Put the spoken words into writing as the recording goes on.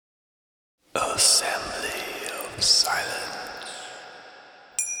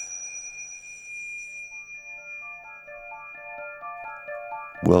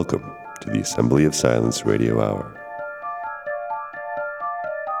Welcome to the Assembly of Silence Radio Hour.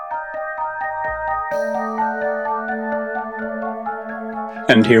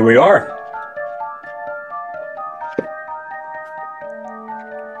 And here we are.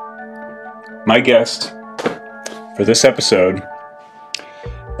 My guest for this episode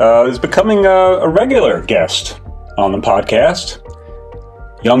is becoming a regular guest on the podcast.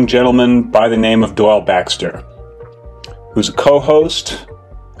 Young gentleman by the name of Doyle Baxter, who's a co-host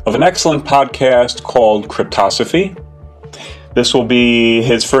of an excellent podcast called Cryptosophy. This will be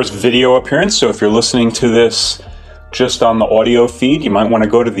his first video appearance, so if you're listening to this just on the audio feed, you might want to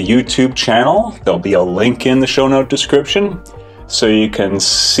go to the YouTube channel. There'll be a link in the show note description so you can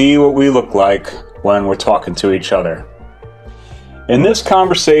see what we look like when we're talking to each other. In this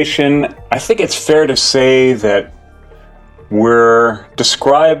conversation, I think it's fair to say that we're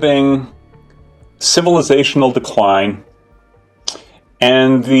describing civilizational decline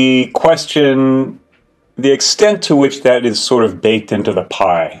and the question, the extent to which that is sort of baked into the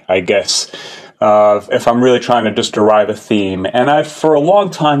pie, I guess, if I'm really trying to just derive a theme. And I've, for a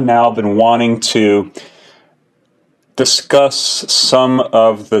long time now, been wanting to discuss some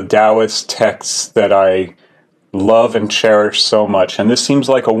of the Taoist texts that I love and cherish so much. And this seems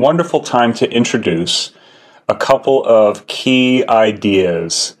like a wonderful time to introduce a couple of key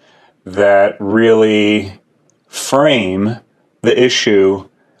ideas that really frame the issue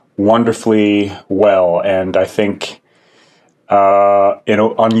wonderfully well, and I think in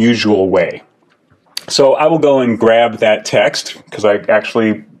an unusual way. So I will go and grab that text, because I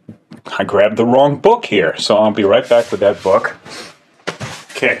grabbed the wrong book here, so I'll be right back with that book.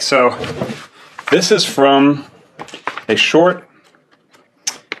 Okay, so this is from a short,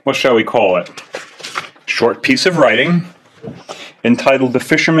 what shall we call it? Short piece of writing entitled The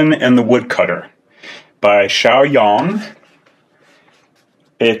Fisherman and the Woodcutter by Xiao Yang.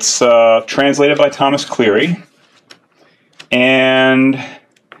 It's translated by Thomas Cleary, and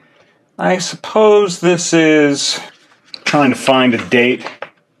I suppose this is trying to find a date.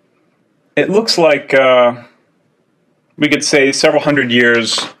 It looks like we could say several hundred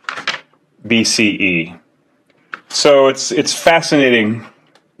years BCE. So it's fascinating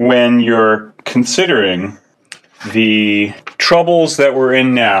when you're considering the troubles that we're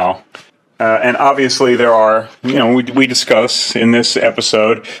in now. And obviously there are, we discuss in this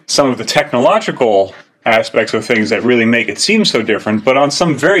episode some of the technological aspects of things that really make it seem so different, but on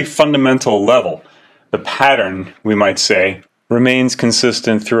some very fundamental level, the pattern, we might say, remains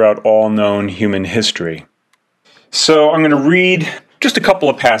consistent throughout all known human history. So I'm going to read just a couple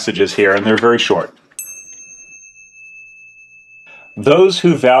of passages here, and they're very short. Those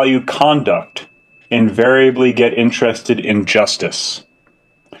who value conduct invariably get interested in justice.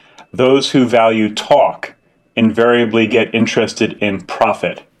 Those who value talk invariably get interested in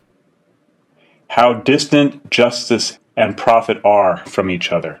profit. How distant justice and profit are from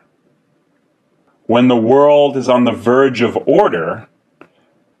each other. When the world is on the verge of order,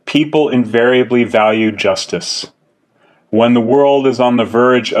 people invariably value justice. When the world is on the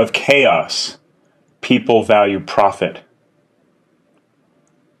verge of chaos, people value profit.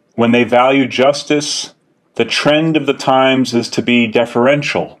 When they value justice, the trend of the times is to be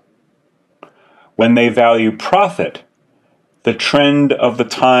deferential. When they value profit, the trend of the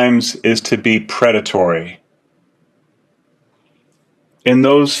times is to be predatory. In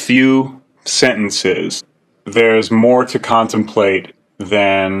those few sentences, there's more to contemplate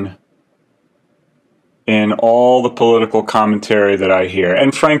than in all the political commentary that I hear.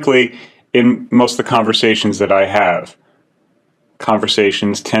 And frankly, in most of the conversations that I have.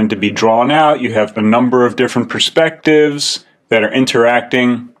 Conversations tend to be drawn out. You have a number of different perspectives that are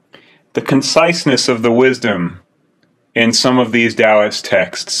interacting. The conciseness of the wisdom in some of these Taoist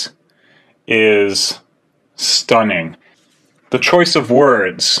texts is stunning. The choice of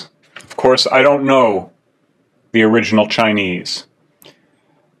words, of course, I don't know the original Chinese.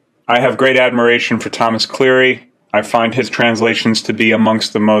 I have great admiration for Thomas Cleary. I find his translations to be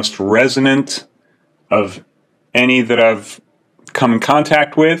amongst the most resonant of any that I've come in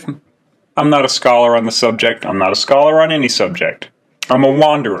contact with. I'm not a scholar on the subject. I'm not a scholar on any subject. I'm a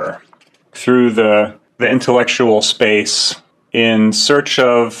wanderer through the intellectual space in search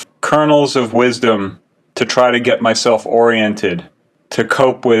of kernels of wisdom to try to get myself oriented to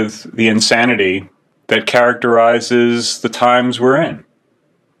cope with the insanity that characterizes the times we're in.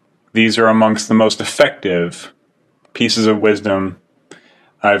 These are amongst the most effective pieces of wisdom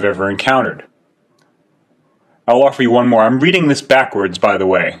I've ever encountered. I'll offer you one more. I'm reading this backwards, by the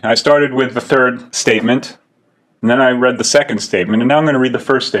way. I started with the third statement, and then I read the second statement, and now I'm going to read the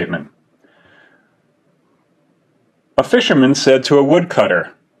first statement. A fisherman said to a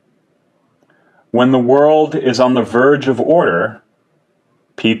woodcutter, "When the world is on the verge of order,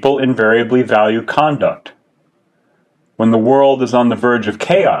 people invariably value conduct. When the world is on the verge of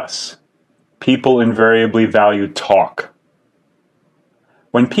chaos, people invariably value talk.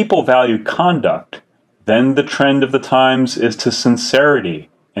 When people value conduct, then the trend of the times is to sincerity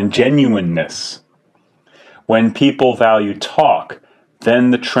and genuineness. When people value talk,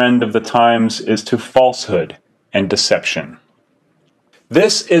 then the trend of the times is to falsehood and deception."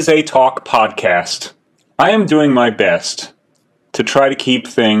 This is a talk podcast. I am doing my best to try to keep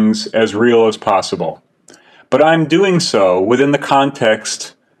things as real as possible, but I'm doing so within the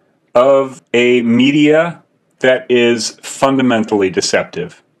context of a media that is fundamentally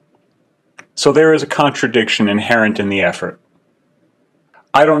deceptive. So there is a contradiction inherent in the effort.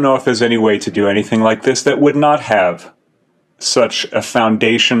 I don't know if there's any way to do anything like this that would not have such a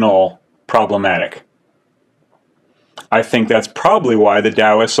foundational problematic. I think that's probably why the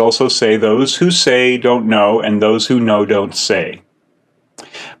Taoists also say those who say don't know and those who know don't say.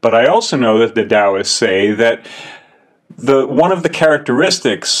 But I also know that the Taoists say that one of the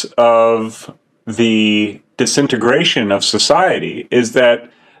characteristics of the disintegration of society is that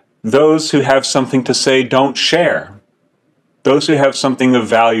those who have something to say don't share. Those who have something of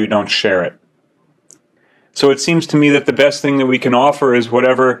value don't share it. So it seems to me that the best thing that we can offer is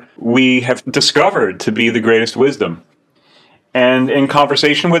whatever we have discovered to be the greatest wisdom. And in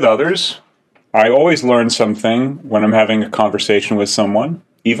conversation with others, I always learn something when I'm having a conversation with someone,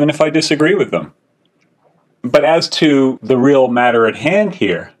 even if I disagree with them. But as to the real matter at hand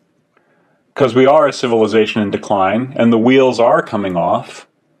here, because we are a civilization in decline, and the wheels are coming off,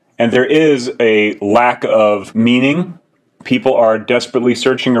 and there is a lack of meaning. People are desperately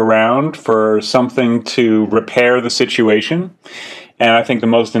searching around for something to repair the situation. And I think the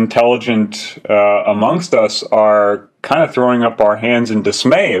most intelligent amongst us are kind of throwing up our hands in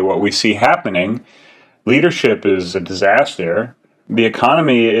dismay at what we see happening. Leadership is a disaster. The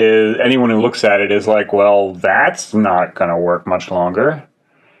economy is, anyone who looks at it is like, well, that's not going to work much longer.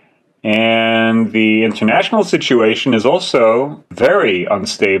 And the international situation is also very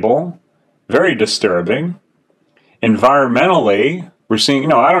unstable, very disturbing. Environmentally, we're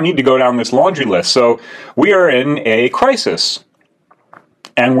seeing, I don't need to go down this laundry list. So we are in a crisis.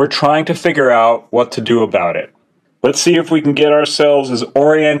 And we're trying to figure out what to do about it. Let's see if we can get ourselves as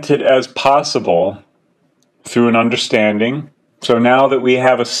oriented as possible through an understanding. So now that we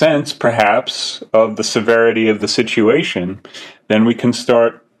have a sense, perhaps, of the severity of the situation, then we can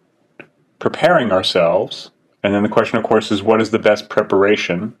start preparing ourselves. And then the question, of course, is what is the best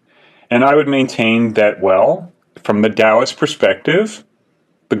preparation? And I would maintain that, well, from the Taoist perspective,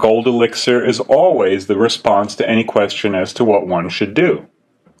 the gold elixir is always the response to any question as to what one should do.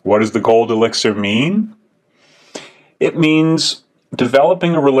 What does the gold elixir mean? It means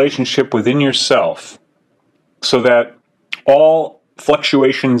developing a relationship within yourself so that all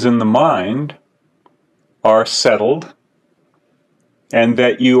fluctuations in the mind are settled and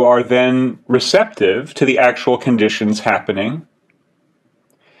that you are then receptive to the actual conditions happening,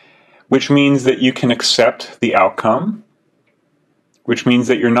 which means that you can accept the outcome, which means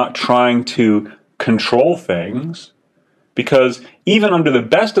that you're not trying to control things. Because even under the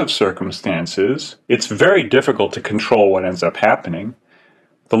best of circumstances, it's very difficult to control what ends up happening.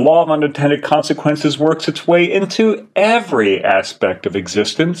 The law of unintended consequences works its way into every aspect of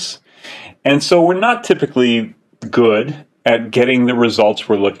existence. And so we're not typically good at getting the results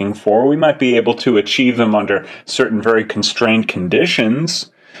we're looking for. We might be able to achieve them under certain very constrained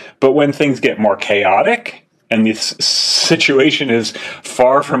conditions. But when things get more chaotic and the situation is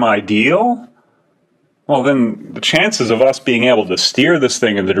far from ideal, well, then the chances of us being able to steer this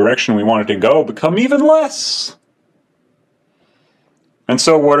thing in the direction we want it to go become even less. And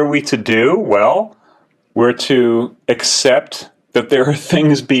so what are we to do? Well, we're to accept that there are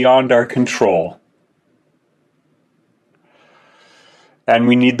things beyond our control. And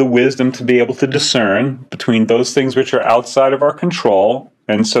we need the wisdom to be able to discern between those things which are outside of our control.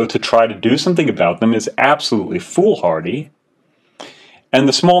 And so to try to do something about them is absolutely foolhardy. And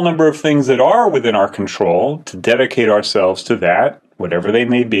the small number of things that are within our control, to dedicate ourselves to that, whatever they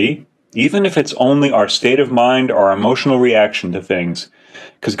may be, even if it's only our state of mind, our emotional reaction to things.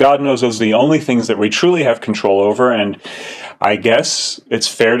 Because God knows those are the only things that we truly have control over, and I guess it's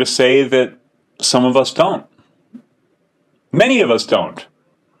fair to say that some of us don't. Many of us don't.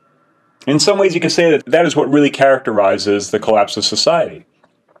 In some ways, you can say that that is what really characterizes the collapse of society.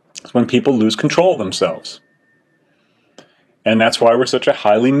 It's when people lose control of themselves. And that's why we're such a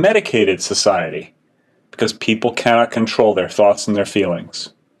highly medicated society, because people cannot control their thoughts and their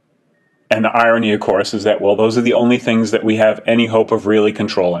feelings. And the irony, of course, is that, well, those are the only things that we have any hope of really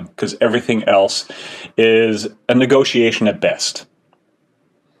controlling, because everything else is a negotiation at best.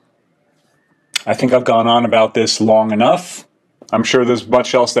 I think I've gone on about this long enough. I'm sure there's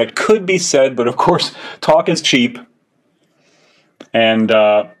much else that could be said, but of course, talk is cheap. And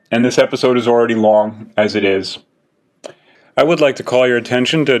this episode is already long as it is. I would like to call your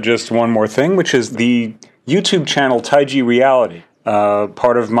attention to just one more thing, which is the YouTube channel Taiji Reality.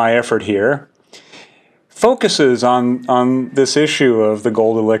 Part of my effort here focuses on this issue of the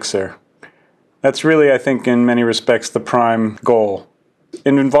gold elixir. That's really, I think, in many respects, the prime goal.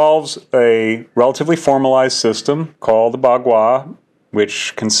 It involves a relatively formalized system called the Bagua,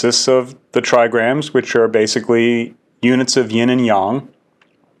 which consists of the trigrams, which are basically units of yin and yang,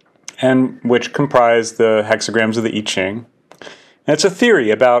 and which comprise the hexagrams of the I Ching. And it's a theory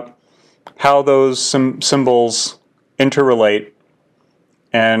about how those symbols interrelate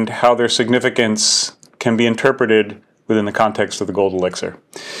and how their significance can be interpreted within the context of the gold elixir.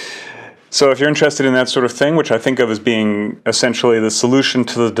 So if you're interested in that sort of thing, which I think of as being essentially the solution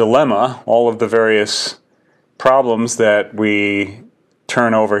to the dilemma, all of the various problems that we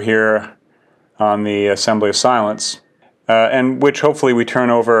turn over here on the Assembly of Silence, and which hopefully we turn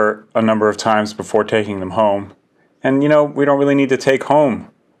over a number of times before taking them home. And, we don't really need to take home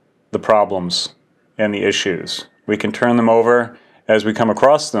the problems and the issues. We can turn them over as we come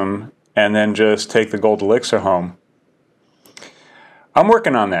across them, and then just take the gold elixir home. I'm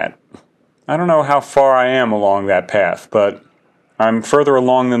working on that. I don't know how far I am along that path, but I'm further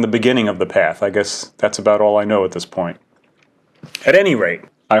along than the beginning of the path. I guess that's about all I know at this point. At any rate,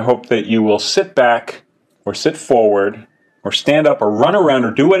 I hope that you will sit back, or sit forward, or stand up, or run around,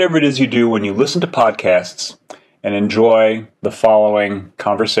 or do whatever it is you do when you listen to podcasts, and enjoy the following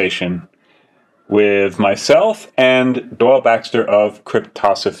conversation with myself and Doyle Baxter of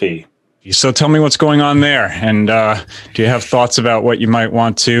Cryptosophy. So tell me what's going on there, and do you have thoughts about what you might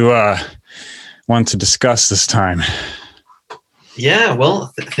want to discuss this time? Yeah,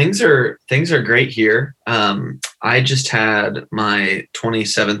 well, things are great here. I just had my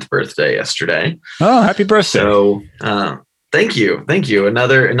 27th birthday yesterday. Oh, happy birthday! So, thank you.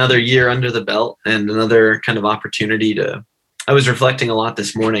 Another year under the belt, and another kind of opportunity to. I was reflecting a lot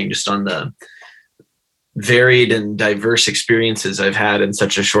this morning just on the varied and diverse experiences I've had in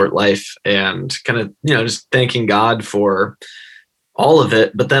such a short life, and kind of, just thanking God for all of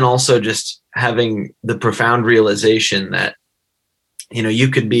it, but then also just having the profound realization that, you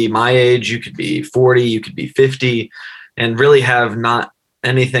could be my age, you could be 40, you could be 50, and really have not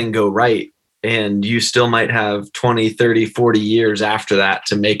anything go right. And you still might have 20, 30, 40 years after that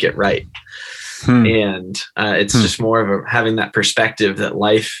to make it right. And it's just more of having that perspective that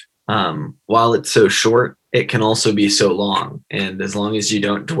life, while it's so short, it can also be so long. And as long as you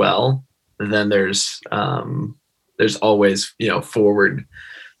don't dwell, then there's always, forward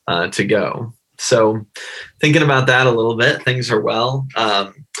to go. So thinking about that a little bit, things are well.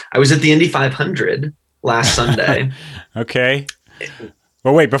 I was at the Indy 500 last Sunday. Okay.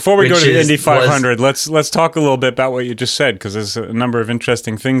 Well, wait, before we go to the Indy 500, let's talk a little bit about what you just said, because there's a number of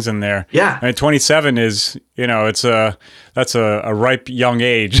interesting things in there. Yeah. 27 is, that's a ripe young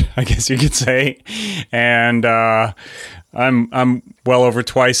age, I guess you could say. And I'm well over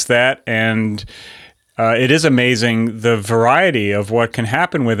twice that, and it is amazing the variety of what can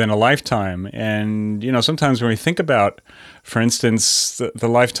happen within a lifetime. And, sometimes when we think about, for instance, the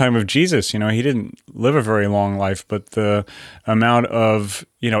lifetime of Jesus, he didn't live a very long life, but the amount of,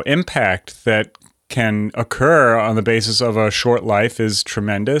 impact that can occur on the basis of a short life is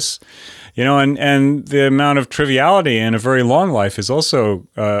tremendous. And the amount of triviality in a very long life is also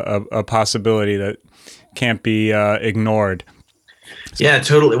a possibility that can't be ignored. Yeah,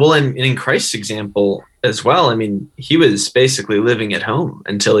 totally. Well, and in Christ's example as well, I mean, he was basically living at home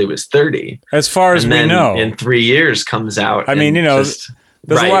until he was 30. As far as we know. In 3 years comes out. I mean, there's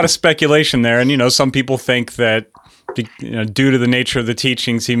a lot of speculation there. And, some people think that, due to the nature of the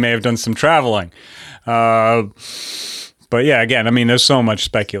teachings, he may have done some traveling. But yeah, again, I mean, there's so much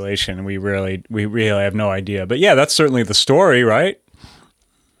speculation. We really have no idea. But yeah, that's certainly the story, right?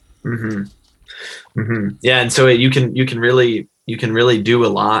 Mm-hmm. Mm-hmm. Yeah, and so you can really do a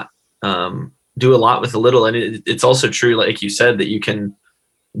lot with a little, and it's also true, like you said, that you can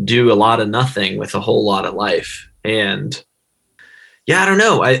do a lot of nothing with a whole lot of life. And yeah, I don't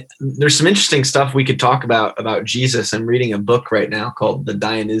know. There's some interesting stuff we could talk about Jesus. I'm reading a book right now called The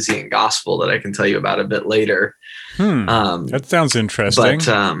Dionysian Gospel that I can tell you about a bit later. That sounds interesting.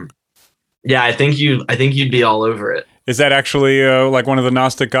 But yeah, I think you'd be all over it. Is that actually like one of the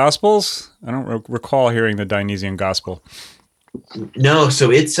Gnostic Gospels? I don't recall hearing the Dionysian Gospel. No, so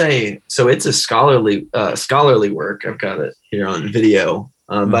it's a scholarly work. I've got it here on video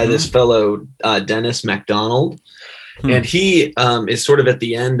by this fellow Dennis MacDonald, and he is sort of at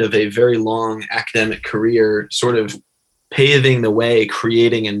the end of a very long academic career, sort of paving the way,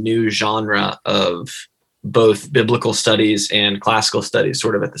 creating a new genre of both biblical studies and classical studies,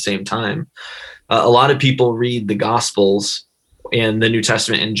 sort of at the same time. A lot of people read the Gospels and the New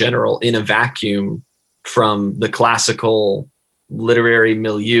Testament in general in a vacuum from the classical literary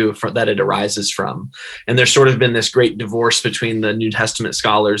milieu that it arises from. And there's sort of been this great divorce between the New Testament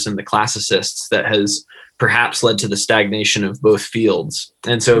scholars and the classicists that has perhaps led to the stagnation of both fields.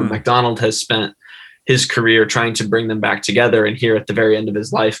 And so MacDonald has spent his career trying to bring them back together. And here at the very end of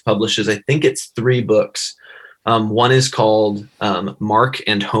his life publishes, I think it's 3 books. One is called Mark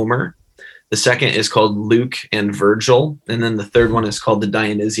and Homer. The second is called Luke and Virgil. And then the third one is called the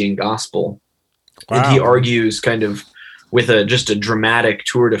Dionysian Gospel. Wow. And he argues kind of with just a dramatic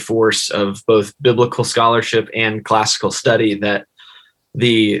tour de force of both biblical scholarship and classical study that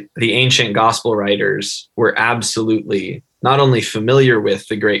the ancient gospel writers were absolutely not only familiar with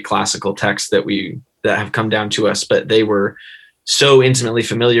the great classical texts that have come down to us, but they were so intimately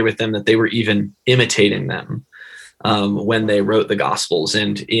familiar with them that they were even imitating them when they wrote the Gospels.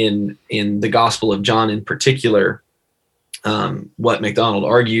 And in the Gospel of John in particular, what MacDonald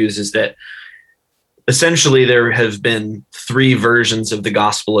argues is that essentially there have been 3 versions of the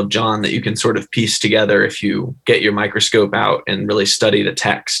Gospel of John that you can sort of piece together if you get your microscope out and really study the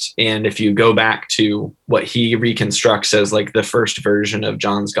text. And if you go back to what he reconstructs as like the first version of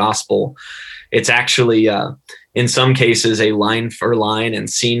John's Gospel, it's actually in some cases a line for line and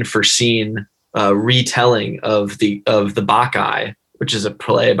scene for scene retelling of the Bacchae, which is a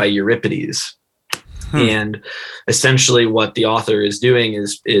play by Euripides. And essentially what the author is doing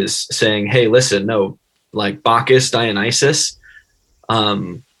is saying, hey, listen, no, like Bacchus, Dionysus,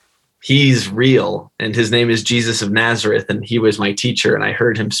 he's real, and his name is Jesus of Nazareth, and he was my teacher, and I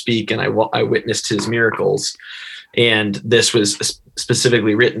heard him speak, and I witnessed his miracles. And this was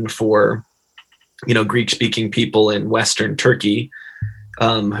specifically written for, Greek-speaking people in Western Turkey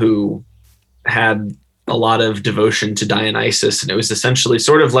who had a lot of devotion to Dionysus, and it was essentially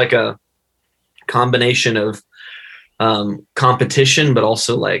sort of like a combination of competition, but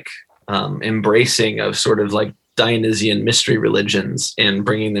also like embracing of sort of like Dionysian mystery religions and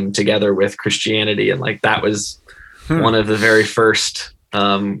bringing them together with Christianity. And like that was one of the very first,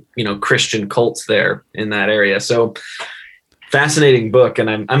 Christian cults there in that area. So fascinating book. And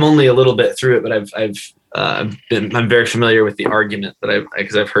I'm only a little bit through it, but I'm very familiar with the argument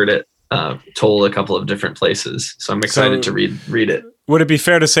because I've heard it told a couple of different places. So I'm excited to read it. Would it be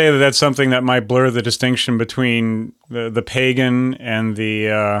fair to say that that's something that might blur the distinction between the pagan and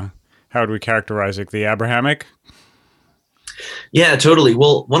the, how would we characterize it, the Abrahamic? Yeah, totally.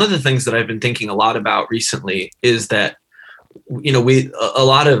 Well, one of the things that I've been thinking a lot about recently is that, a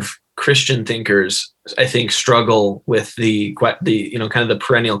lot of Christian thinkers, I think, struggle with the kind of the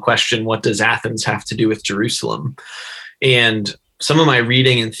perennial question, what does Athens have to do with Jerusalem? And some of my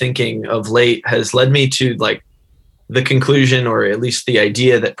reading and thinking of late has led me to like the conclusion, or at least the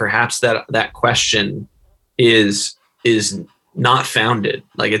idea, that perhaps that question is not founded.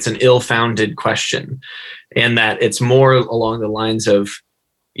 Like it's an ill-founded question, and that it's more along the lines of,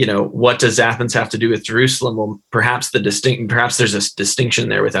 what does Athens have to do with Jerusalem? Well, perhaps there's a distinction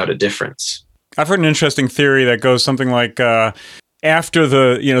there without a difference. I've heard an interesting theory that goes something like, after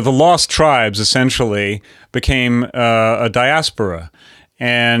the lost tribes essentially became a diaspora,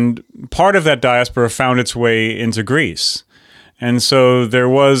 and part of that diaspora found its way into Greece. And so there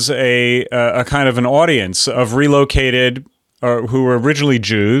was a kind of an audience of relocated who were originally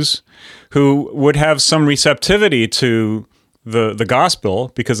Jews who would have some receptivity to the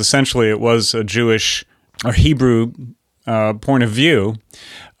gospel, because essentially it was a Jewish or Hebrew point of view.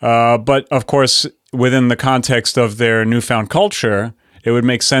 But of course, within the context of their newfound culture, it would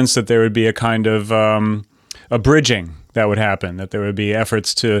make sense that there would be a kind of a bridging that would happen, that there would be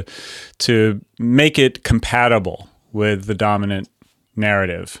efforts to make it compatible with the dominant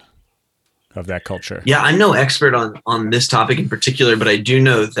narrative of that culture. Yeah, I'm no expert on this topic in particular, but I do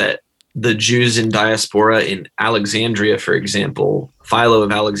know that the Jews in diaspora in Alexandria, for example, Philo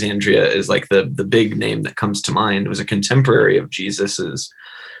of Alexandria is like the big name that comes to mind, was a contemporary of Jesus's,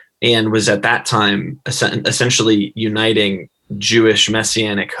 and was at that time essentially uniting Jewish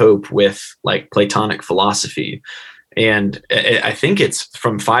messianic hope with like Platonic philosophy. And I think it's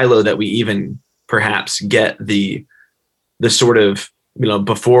from Philo that we even perhaps get the sort of, long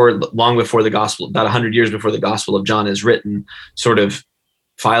before the gospel, about 100 years before the Gospel of John is written, sort of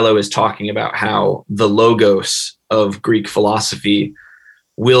Philo is talking about how the logos of Greek philosophy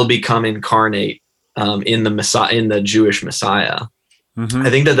will become incarnate in the Messiah, in the Jewish Messiah. Mm-hmm. I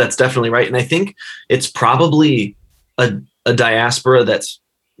think that that's definitely right. And I think it's probably a diaspora that's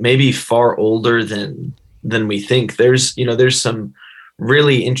maybe far older than we think. There's some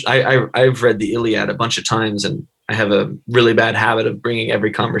really, I've read the Iliad a bunch of times, and I have a really bad habit of bringing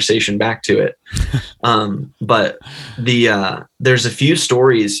every conversation back to it. But there's a few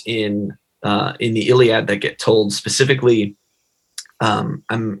stories in the Iliad that get told specifically. I'm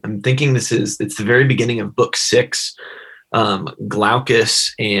thinking it's the very beginning of book 6.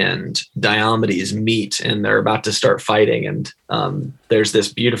 Glaucus and Diomedes meet, and they're about to start fighting, and there's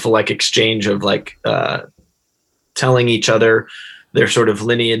this beautiful like exchange of like telling each other their sort of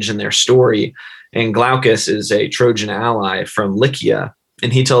lineage and their story. And Glaucus is a Trojan ally from Lycia,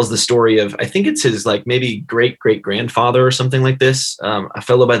 and he tells the story of, I think it's his like maybe great grandfather or something like this, a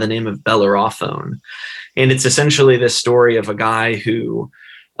fellow by the name of Bellerophon. And it's essentially this story of a guy who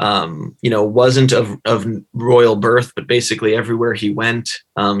wasn't of royal birth, but basically everywhere he went,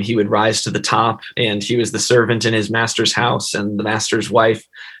 he would rise to the top, and he was the servant in his master's house, and the master's wife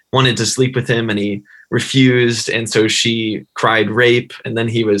wanted to sleep with him and he refused. And so she cried rape, and then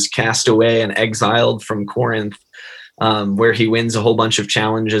he was cast away and exiled from Corinth, where he wins a whole bunch of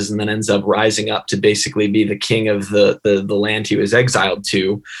challenges and then ends up rising up to basically be the king of the land he was exiled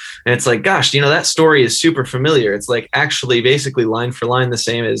to. And it's like, gosh, that story is super familiar. It's like actually basically line for line the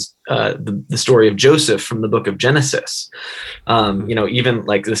same as the story of Joseph from the book of Genesis. Even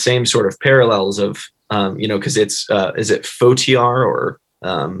like the same sort of parallels of, because it's, is it Photiar or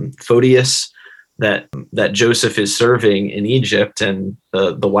Photius that Joseph is serving in Egypt, and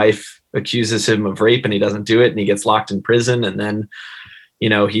the wife accuses him of rape and he doesn't do it, and he gets locked in prison, and then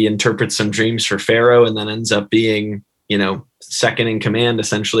he interprets some dreams for Pharaoh, and then ends up being second in command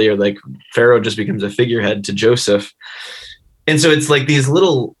essentially, or like Pharaoh just becomes a figurehead to Joseph. And so it's like these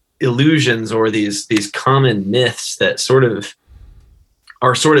little illusions or these common myths that sort of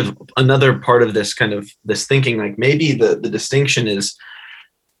are sort of another part of this kind of this thinking, like maybe the distinction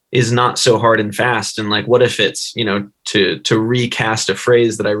is not so hard and fast. And like, what if it's, to recast a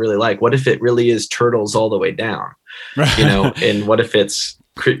phrase that I really like, what if it really is turtles all the way down, and what if it's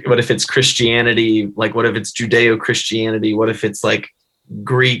Christianity? Like, what if it's Judeo-Christianity? What if it's like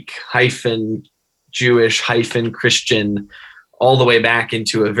Greek - Jewish - Christian, all the way back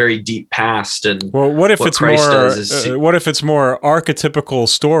into a very deep past? And what if it's more, what if it's more archetypical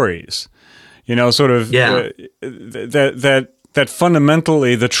stories, sort of that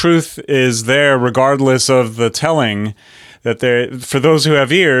fundamentally the truth is there regardless of the telling, that there, for those who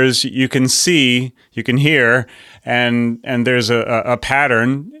have ears, you can see, you can hear, and there's a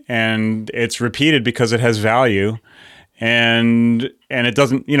pattern, and it's repeated because it has value, and it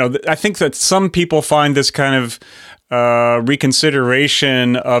doesn't, I think that some people find this kind of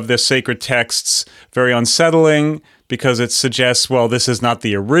reconsideration of the sacred texts very unsettling, because it suggests, well, this is not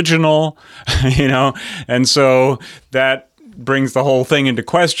the original, and so that brings the whole thing into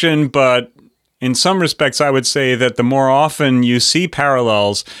question. But in some respects, I would say that the more often you see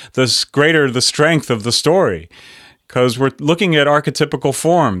parallels, the greater the strength of the story, because we're looking at archetypical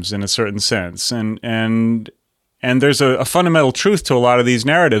forms in a certain sense, and there's a fundamental truth to a lot of these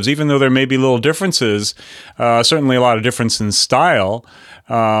narratives, even though there may be little differences, certainly a lot of difference in style,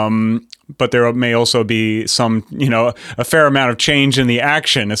 but there may also be some, a fair amount of change in the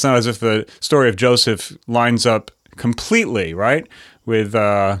action. It's not as if the story of Joseph lines up completely, right, with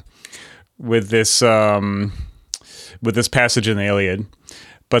this passage in the Iliad,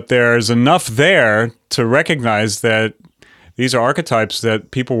 but there's enough there to recognize that these are archetypes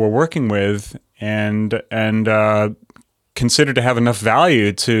that people were working with and considered to have enough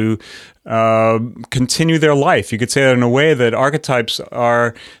value to continue their life. You could say that in a way that archetypes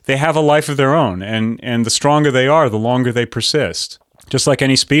they have a life of their own, and the stronger they are, the longer they persist, just like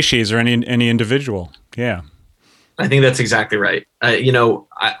any species or any individual. Yeah. I think that's exactly right.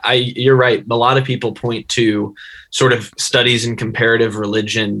 You're right. A lot of people point to sort of studies in comparative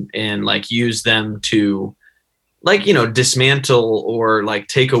religion and like use them to like, dismantle or like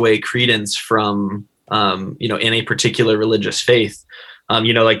take away credence from, any particular religious faith.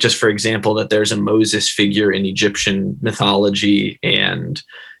 Like just for example, that there's a Moses figure in Egyptian mythology, and,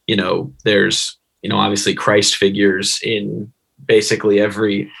 there's, obviously Christ figures in basically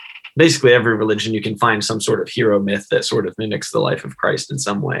every religion. You can find some sort of hero myth that sort of mimics the life of Christ in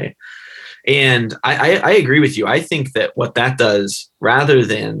some way. And I agree with you. I think that what that does, rather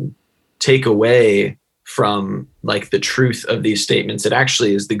than take away from like the truth of these statements, it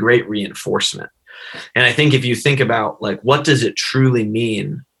actually is the great reinforcement. And I think if you think about like, what does it truly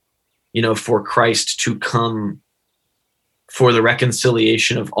mean, for Christ to come for the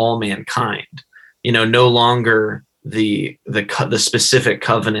reconciliation of all mankind. No longer the specific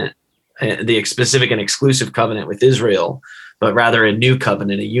covenant, the specific and exclusive covenant with Israel, but rather a new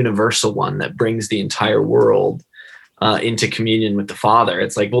covenant, a universal one that brings the entire world into communion with the Father.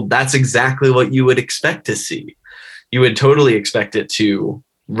 It's like, well, that's exactly what you would expect to see. You would totally expect it to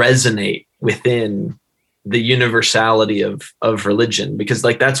resonate within the universality of religion, because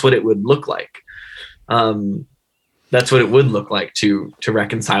like that's what it would look like. That's what it would look like to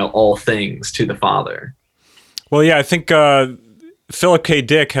reconcile all things to the Father. Well, yeah, I think Philip K.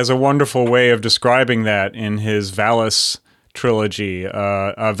 Dick has a wonderful way of describing that in his Valis trilogy.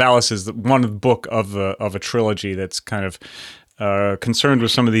 Valis is one book of a trilogy that's kind of concerned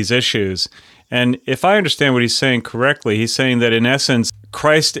with some of these issues. And if I understand what he's saying correctly, he's saying that in essence,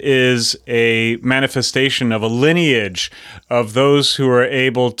 Christ is a manifestation of a lineage of those who are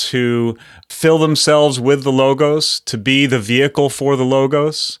able to fill themselves with the Logos, to be the vehicle for the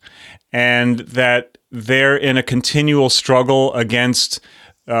Logos, and that they're in a continual struggle against,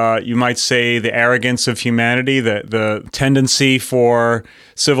 you might say, the arrogance of humanity, the tendency for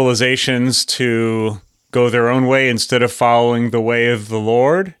civilizations to go their own way instead of following the way of the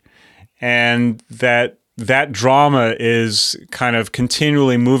Lord. And that drama is kind of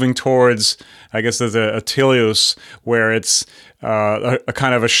continually moving towards, I guess, there's a teleos where it's a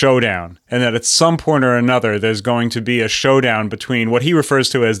kind of a showdown, and that at some point or another there's going to be a showdown between what he refers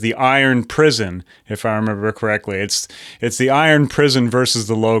to as the iron prison, if I remember correctly. It's the iron prison versus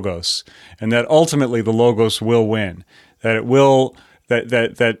the Logos, and that ultimately the Logos will win. That it will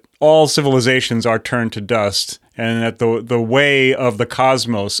that all civilizations are turned to dust, and that the way of the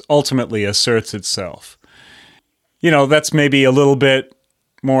cosmos ultimately asserts itself. That's maybe a little bit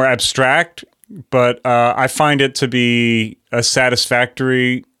more abstract, but I find it to be a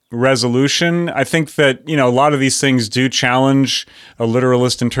satisfactory resolution. I think that, a lot of these things do challenge a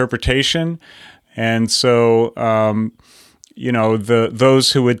literalist interpretation. And so,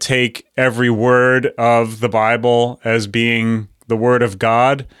 those who would take every word of the Bible as being the word of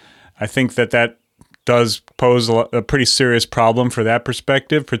God, I think that does pose a pretty serious problem for that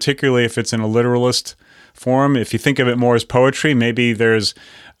perspective, particularly if it's in a literalist form. If you think of it more as poetry, maybe there's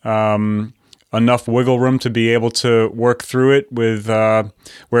enough wiggle room to be able to work through it with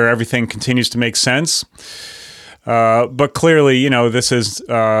where everything continues to make sense. But clearly, this is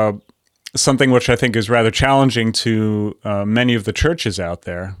something which I think is rather challenging to many of the churches out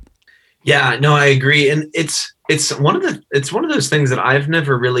there. Yeah, no, I agree, and it's one of those things that I've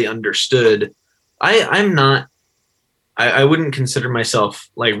never really understood. I wouldn't consider myself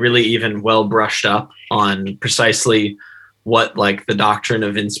like really even well brushed up on precisely what like the doctrine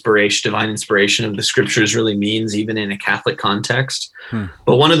of inspiration, divine inspiration of the scriptures really means, even in a Catholic context.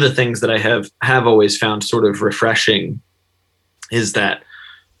 But one of the things that I have always found sort of refreshing is that,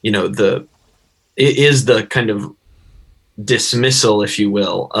 it is the kind of dismissal, if you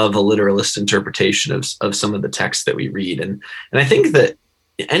will, of a literalist interpretation of some of the texts that we read. And I think that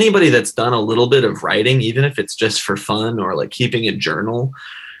anybody that's done a little bit of writing, even if it's just for fun or like keeping a journal,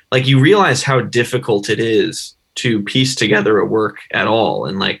 like you realize how difficult it is to piece together a work at all.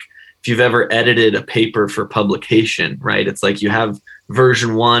 And like, if you've ever edited a paper for publication, right? It's like you have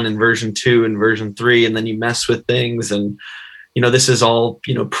version 1 and version 2 and version 3, and then you mess with things, and this is all,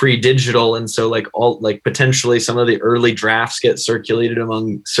 pre-digital. And so like all, like potentially some of the early drafts get circulated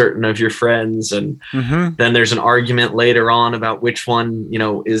among certain of your friends. And then there's an argument later on about which one,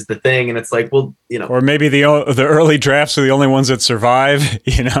 is the thing. And it's like, well, or maybe the early drafts are the only ones that survive,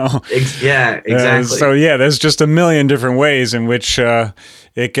 Yeah, exactly. So yeah, there's just a million different ways in which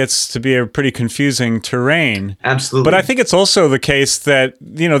it gets to be a pretty confusing terrain. Absolutely. But I think it's also the case that,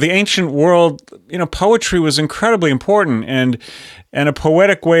 the ancient world, poetry was incredibly important, and a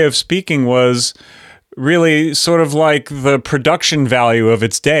poetic way of speaking was really sort of like the production value of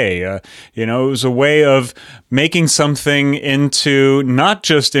its day. It was a way of making something into not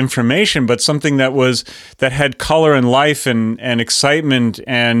just information, but something that had color and life and excitement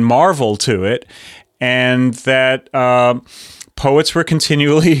and marvel to it. And that poets were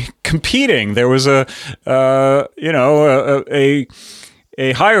continually competing. There was a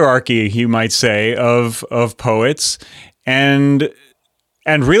hierarchy, you might say, of poets, and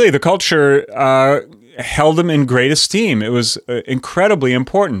really the culture held them in great esteem. It was incredibly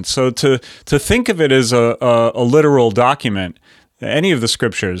important. So to think of it as a literal document, any of the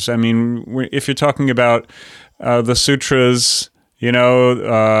scriptures. I mean, if you're talking about the sutras,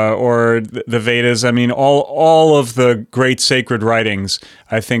 or the Vedas. I mean, all of the great sacred writings,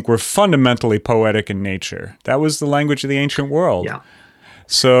 I think, were fundamentally poetic in nature. That was the language of the ancient world. Yeah.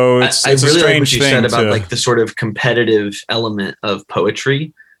 So it's I it's a really like strange what you thing said about to, like the sort of competitive element of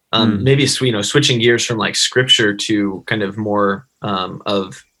poetry. Maybe switching gears from like scripture to kind of more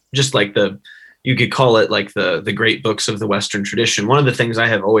of just like you could call it like the great books of the Western tradition. One of the things I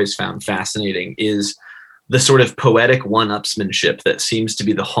have always found fascinating is the sort of poetic one-upsmanship that seems to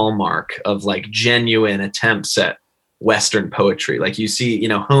be the hallmark of like genuine attempts at Western poetry. Like you see,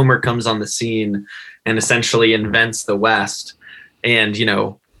 Homer comes on the scene and essentially invents the West, and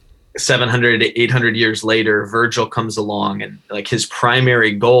 700 to 800 years later, Virgil comes along, and like his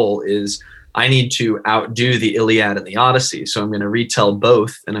primary goal is, I need to outdo the Iliad and the Odyssey. So I'm going to retell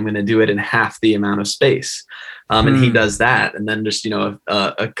both, and I'm going to do it in half the amount of space. And he does that. And then just,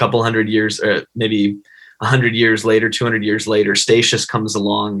 a couple hundred years, or maybe 100 years later, 200 years later, Statius comes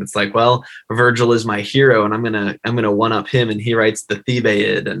along. It's like, well, Virgil is my hero, and I'm going to one up him. And he writes the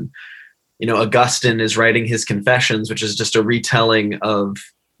Thebaid. And, Augustine is writing his Confessions, which is just a retelling of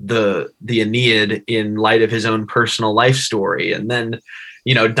the Aeneid in light of his own personal life story. And then,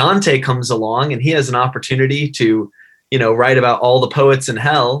 Dante comes along, and he has an opportunity to, write about all the poets in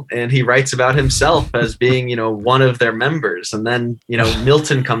hell, and he writes about himself as being, one of their members. And then,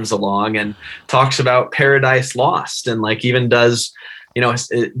 Milton comes along and talks about Paradise Lost, and like even does,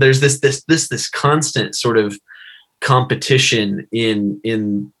 there's this constant sort of competition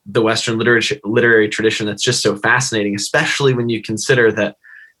in the Western literary tradition that's just so fascinating, especially when you consider that,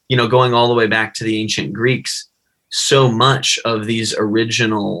 going all the way back to the ancient Greeks, so much of these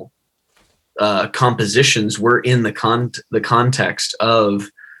original compositions were in the context of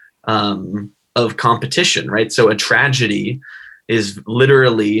competition, right? So a tragedy is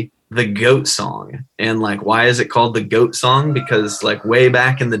literally the goat song. And like, why is it called the goat song? Because like way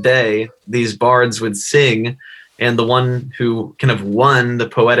back in the day, these bards would sing, and the one who kind of won the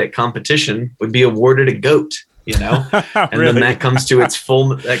poetic competition would be awarded a goat. And Really? then that comes to its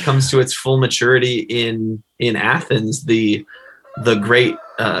full maturity in Athens. The great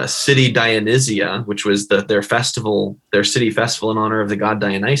city Dionysia, which was their city festival in honor of the god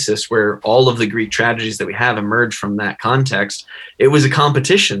Dionysus, where all of the Greek tragedies that we have emerged from that context. It was a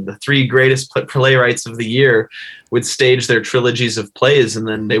competition. The three greatest playwrights of the year would stage their trilogies of plays, and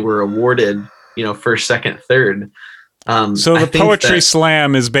then they were awarded, first, second, third. So the poetry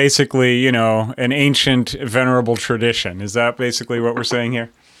slam is basically, an ancient, venerable tradition. Is that basically what we're saying here?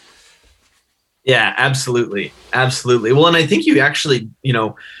 Yeah, absolutely. Absolutely. Well, and I think you actually,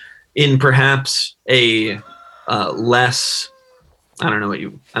 in perhaps a less, I don't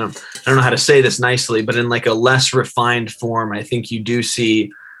know how to say this nicely, but in like a less refined form, I think you do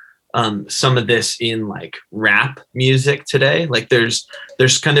see some of this in like rap music today. Like there's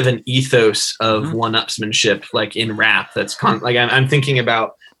kind of an ethos of one-upsmanship, like in rap. That's I'm thinking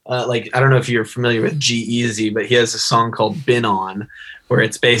about like, I don't know if you're familiar with G-Eazy, but he has a song called "Been On," where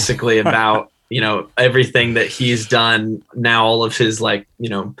it's basically about everything that he's done. Now all of his like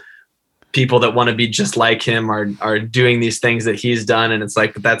people that want to be just like him are doing these things that he's done, and it's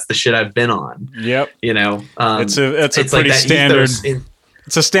like, that's the shit I've been on. Yep. It's a pretty like standard.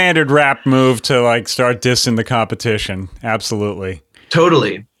 It's a standard rap move to like start dissing the competition. Absolutely.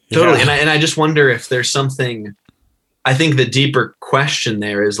 Totally. Yeah. And I just wonder if there's something. I think the deeper question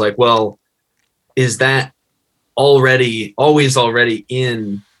there is like, well, is that always already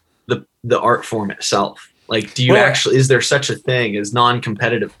in the art form itself? Like, do you is there such a thing as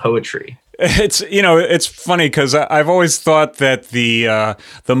non-competitive poetry? It's funny because I've always thought that the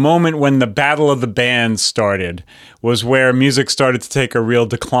moment when the Battle of the Bands started was where music started to take a real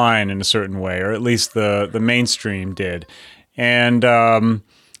decline in a certain way, or at least the mainstream did. And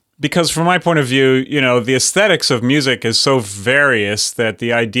because from my point of view, the aesthetics of music is so various that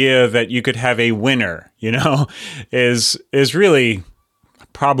the idea that you could have a winner, is really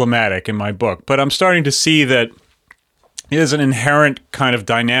problematic in my book. But I'm starting to see that it is an inherent kind of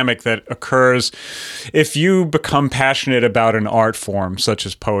dynamic that occurs if you become passionate about an art form such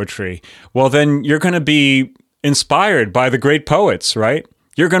as poetry. Well, then you're going to be inspired by the great poets, right?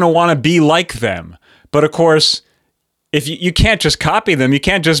 You're going to want to be like them. But of course, if you can't just copy them, you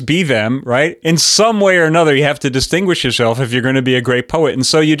can't just be them, right? In some way or another, you have to distinguish yourself if you're going to be a great poet. And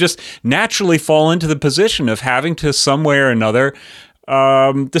so you just naturally fall into the position of having to some way or another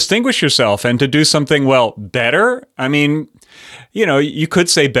distinguish yourself and to do something, better. I mean, you could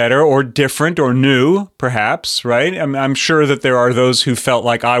say better or different or new, perhaps, right? I'm sure that there are those who felt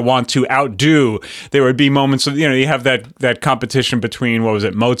like, I want to outdo. There would be moments of, you have that competition between, what was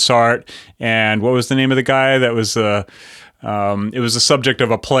it, Mozart, and what was the name of the guy that was, it was the subject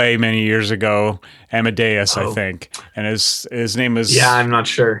of a play many years ago, Amadeus, I think. And his name was... Yeah, I'm not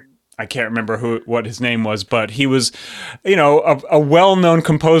sure. I can't remember what his name was, but he was, a well-known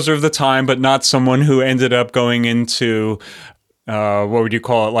composer of the time, but not someone who ended up going into what would you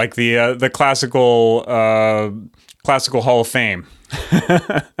call it, like the classical Hall of Fame.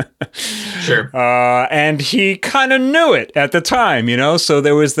 Sure. And he kind of knew it at the time, so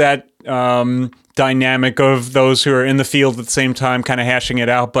there was that dynamic of those who are in the field at the same time kind of hashing it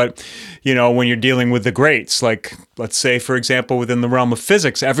out. But, when you're dealing with the greats, like, let's say, for example, within the realm of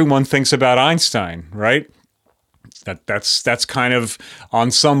physics, everyone thinks about Einstein, right? That's kind of,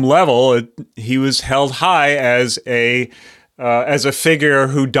 on some level, he was held high as a figure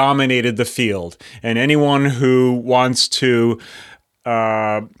who dominated the field. And anyone who wants to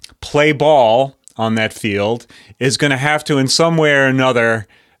play ball on that field is going to have to, in some way or another,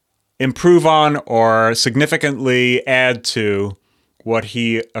 improve on or significantly add to what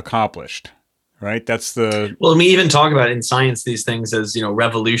he accomplished. Right? That's the... Well, we even talk about in science these things as,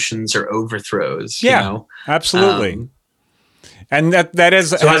 revolutions or overthrows. Yeah, absolutely. And that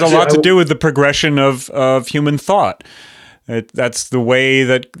has a lot to do with the progression of human thought. That's the way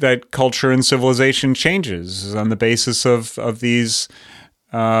that culture and civilization changes, on the basis of these,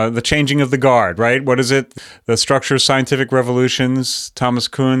 the changing of the guard, right? What is it? The structure of scientific revolutions, Thomas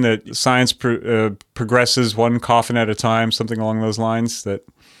Kuhn, that science progresses one coffin at a time, something along those lines, that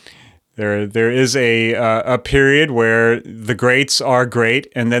there is a period where the greats are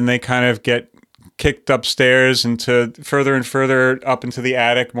great, and then they kind of get kicked upstairs into further and further up into the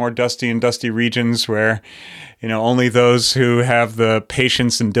attic, more dusty regions where, only those who have the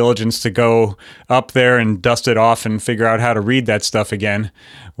patience and diligence to go up there and dust it off and figure out how to read that stuff again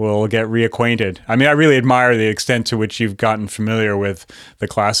will get reacquainted. I mean, I really admire the extent to which you've gotten familiar with the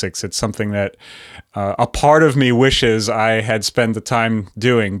classics. It's something that a part of me wishes I had spent the time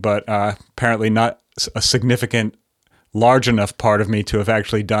doing, but apparently not a significant, large enough part of me to have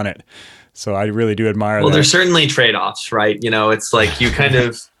actually done it. So I really do admire that. Well, there's certainly trade-offs, right? It's like you kind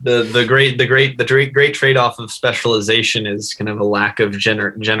of the great trade-off of specialization is kind of a lack of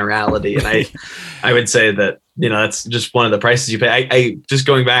generality, and I would say that that's just one of the prices you pay. I just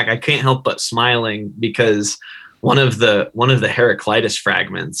going back, I can't help but smiling because one of the Heraclitus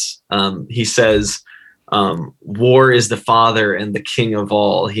fragments, he says, war is the father and the king of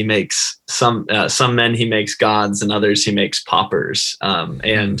all. He makes some men he makes gods, and others he makes paupers,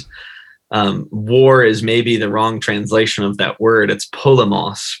 and war is maybe the wrong translation of that word. It's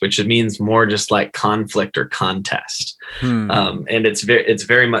polemos, which it means more just like conflict or contest. And it's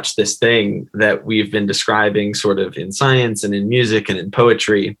very much this thing that we've been describing sort of in science and in music and in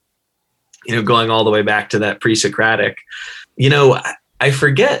poetry, going all the way back to that pre-Socratic. I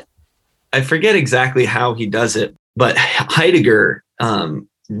forget exactly how he does it, but Heidegger,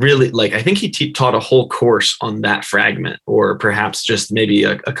 really, I think he taught a whole course on that fragment, or perhaps just maybe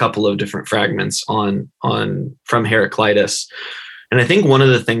a couple of different fragments from Heraclitus. And I think one of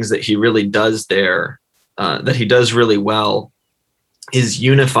the things that he really does there, that he does really well, is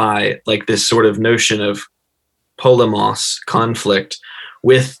unify this sort of notion of polemos, conflict,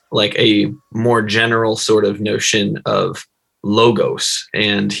 with a more general sort of notion of logos.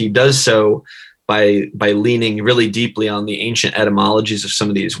 And he does so by leaning really deeply on the ancient etymologies of some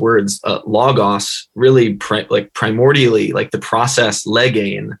of these words. Logos, really primordially, the process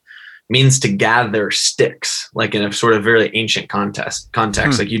legein, means to gather sticks, in a sort of very ancient context.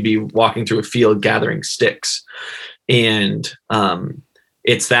 You'd be walking through a field gathering sticks. And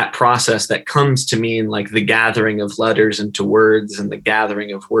it's that process that comes to mean the gathering of letters into words, and the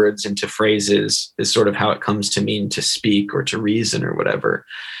gathering of words into phrases is sort of how it comes to mean to speak or to reason or whatever.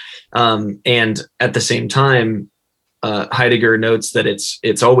 And at the same time, Heidegger notes that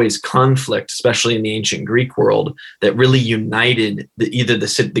it's always conflict, especially in the ancient Greek world, that really united either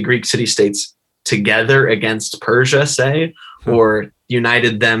the Greek city-states together against Persia, say, or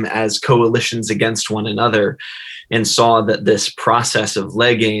united them as coalitions against one another, and saw that this process of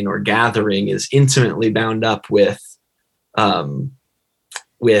legein or gathering is intimately bound up with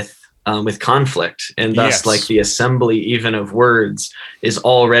conflict, and thus the assembly even of words is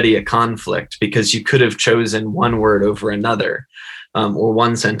already a conflict, because you could have chosen one word over another, or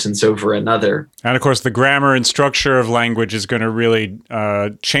one sentence over another. And of course, the grammar and structure of language is going to really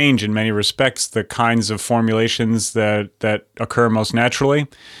change in many respects the kinds of formulations that occur most naturally,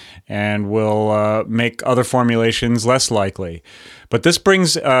 and will make other formulations less likely. But this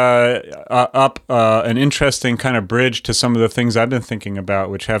brings up an interesting kind of bridge to some of the things I've been thinking about,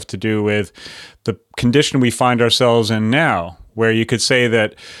 which have to do with the condition we find ourselves in now, where you could say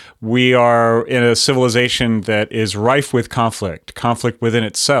that we are in a civilization that is rife with conflict within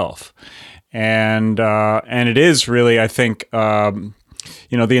itself. And it is really, I think,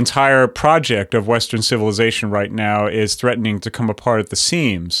 the entire project of Western civilization right now is threatening to come apart at the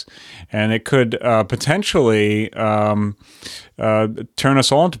seams, and it could potentially turn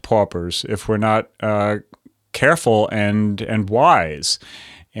us all into paupers if we're not careful and wise.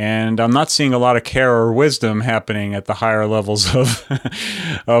 And I'm not seeing a lot of care or wisdom happening at the higher levels of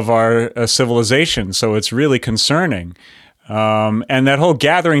of our civilization. So it's really concerning. And that whole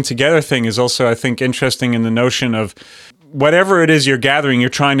gathering together thing is also, I think, interesting in the notion of whatever it is you're gathering, you're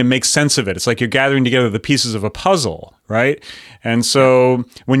trying to make sense of it. It's like you're gathering together the pieces of a puzzle, right? And so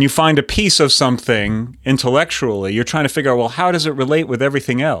when you find a piece of something intellectually, you're trying to figure out, well, how does it relate with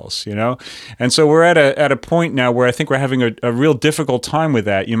everything else, And so we're at a point now where I think we're having a real difficult time with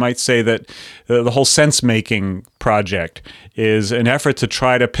that. You might say that the whole sense-making project is an effort to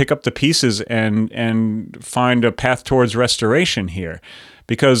try to pick up the pieces and find a path towards restoration here.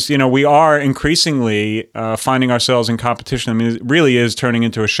 Because, we are increasingly finding ourselves in competition. I mean, it really is turning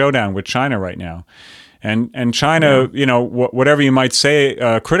into a showdown with China right now. And China, whatever you might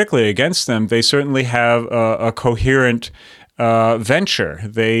say critically against them, they certainly have a coherent venture.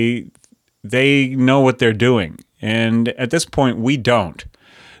 They know what they're doing. And at this point, we don't.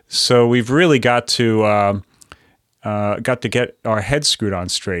 So we've really got to get our heads screwed on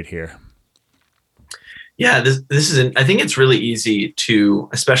straight here. Yeah, this is. I think it's really easy to,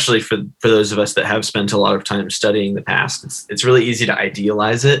 especially for those of us that have spent a lot of time studying the past. It's really easy to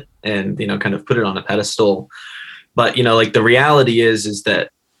idealize it and kind of put it on a pedestal. But like the reality is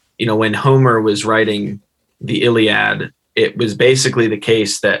that when Homer was writing the Iliad, it was basically the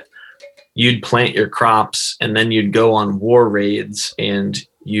case that you'd plant your crops and then you'd go on war raids and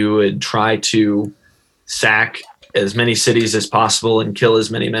you would try to sack as many cities as possible and kill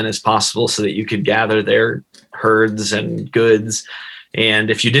as many men as possible so that you could gather their herds and goods. And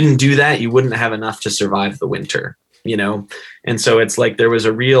if you didn't do that, you wouldn't have enough to survive the winter, And so it's like there was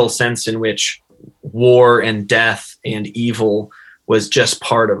a real sense in which war and death and evil was just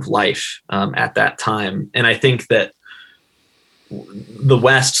part of life at that time. And I think that the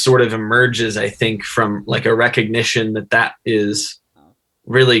West sort of emerges, I think, from like a recognition that is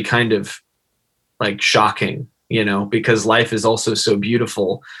really kind of like shocking, because life is also so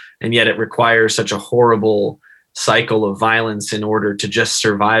beautiful, and yet it requires such a horrible cycle of violence in order to just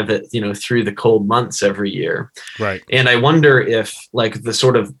survive it, through the cold months every year. Right. And I wonder if like the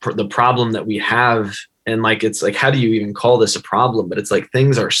sort of the problem that we have, and like, it's like, how do you even call this a problem? But it's like,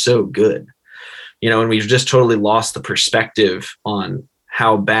 things are so good, and we've just totally lost the perspective on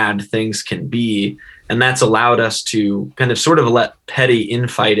how bad things can be. And that's allowed us to kind of sort of let petty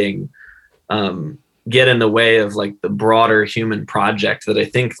infighting, get in the way of like the broader human project that I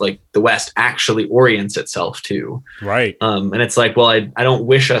think like the West actually orients itself to. Right. And it's like, well, I don't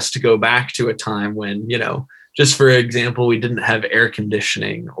wish us to go back to a time when, just for example, we didn't have air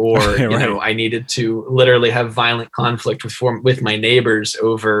conditioning, or, right. I needed to literally have violent conflict with my neighbors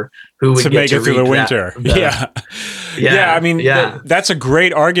over who would to get make to it through the winter. Yeah. I mean, that's a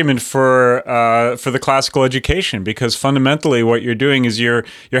great argument for the classical education, because fundamentally what you're doing is you're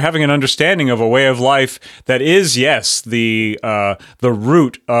having an understanding of a way of life that is, yes, the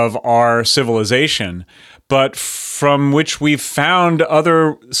root of our civilization, but from which we've found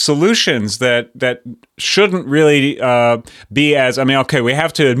other solutions that shouldn't really be as, we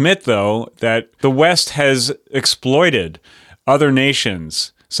have to admit, though, that the West has exploited other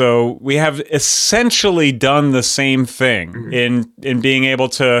nations. So we have essentially done the same thing in being able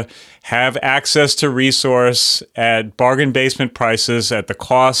to have access to resource at bargain basement prices at the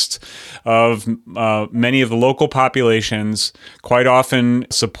cost of many of the local populations, quite often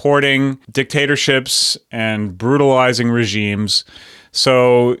supporting dictatorships and brutalizing regimes.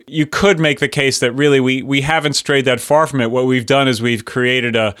 So you could make the case that really we haven't strayed that far from it. What we've done is we've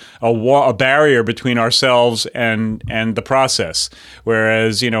created a barrier between ourselves and the process.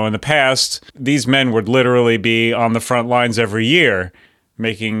 Whereas, in the past, these men would literally be on the front lines every year,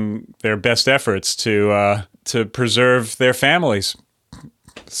 making their best efforts to preserve their families.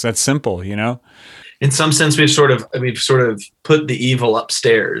 It's that simple, In some sense, we've sort of put the evil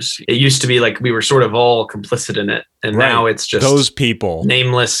upstairs. It used to be like we were sort of all complicit in it, and now it's just those people,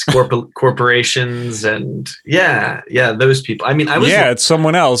 nameless corporations, and those people. I mean, it's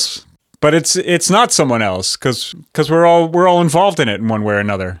someone else, but it's not someone else because we're all involved in it in one way or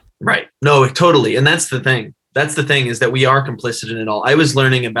another. Right. No, totally, and that's the thing. That's the thing, is that we are complicit in it all. I was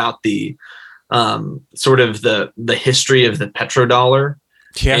learning about the sort of the history of the petrodollar.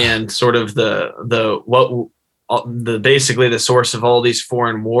 Yeah. And sort of basically the source of all these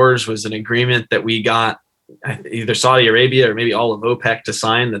foreign wars was an agreement that we got either Saudi Arabia or maybe all of OPEC to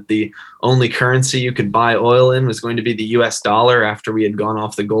sign that the only currency you could buy oil in was going to be the US dollar after we had gone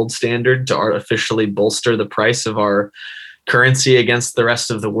off the gold standard to artificially bolster the price of our currency against the rest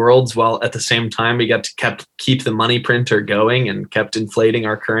of the world's, while at the same time we got to keep the money printer going and kept inflating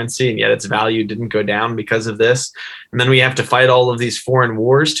our currency, and yet its value didn't go down because of this. And then we have to fight all of these foreign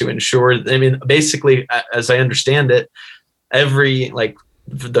wars to ensure, I mean, basically, as I understand it,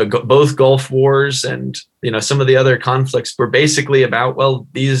 both Gulf wars and some of the other conflicts were basically about, well,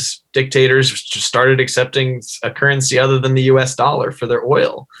 these dictators just started accepting a currency other than the US dollar for their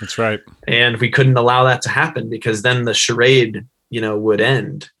oil. That's right. And we couldn't allow that to happen because then the charade, would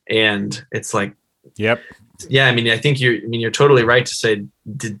end. And it's like, yep. Yeah, I mean, I think you're totally right to say,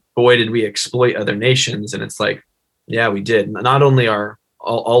 did we exploit other nations? And it's like, yeah, we did. Not only are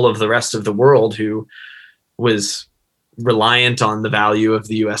all of the rest of the world who was reliant on the value of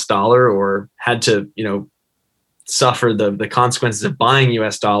the US dollar or had to, suffer the consequences of buying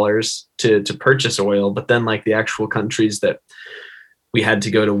US dollars to purchase oil, but then like the actual countries that we had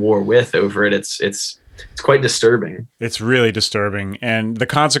to go to war with over it, it's quite disturbing. It's really disturbing, and the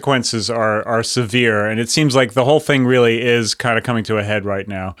consequences are severe, and it seems like the whole thing really is kind of coming to a head right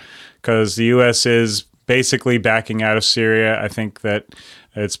now because the US is basically backing out of Syria. I think that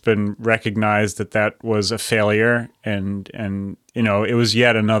it's been recognized that was a failure, and it was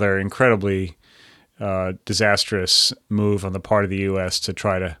yet another incredibly disastrous move on the part of the U.S. to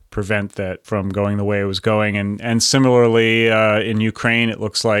try to prevent that from going the way it was going. And similarly, in Ukraine, it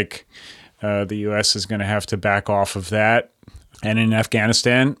looks like the U.S. is going to have to back off of that. And in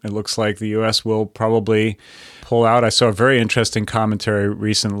Afghanistan, it looks like the U.S. will probably pull out. I saw a very interesting commentary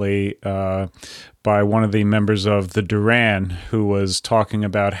recently by one of the members of the Duran, who was talking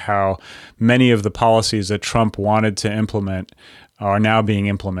about how many of the policies that Trump wanted to implement are now being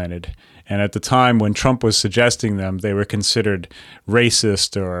implemented. And at the time when Trump was suggesting them, they were considered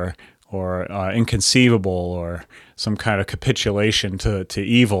racist or inconceivable or some kind of capitulation to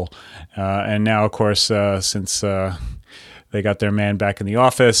evil. And now, of course, since they got their man back in the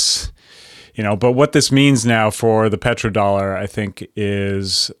office, but what this means now for the petrodollar, I think,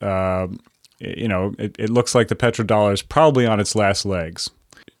 is, it looks like the petrodollar is probably on its last legs.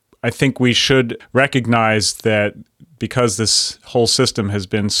 I think we should recognize that because this whole system has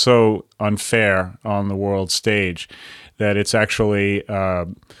been so unfair on the world stage, that it's actually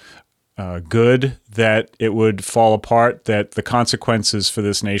good that it would fall apart, that the consequences for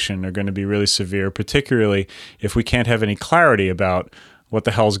this nation are going to be really severe, particularly if we can't have any clarity about what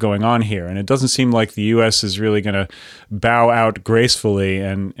the hell's going on here. And it doesn't seem like the U.S. is really going to bow out gracefully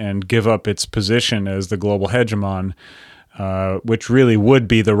and give up its position as the global hegemon, which really would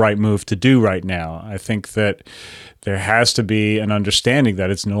be the right move to do right now. I think that there has to be an understanding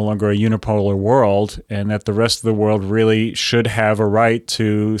that it's no longer a unipolar world and that the rest of the world really should have a right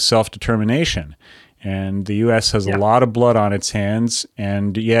to self-determination. And the U.S. has a lot of blood on its hands,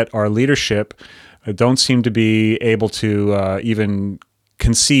 and yet our leadership don't seem to be able to even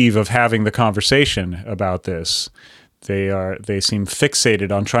conceive of having the conversation about this. They seem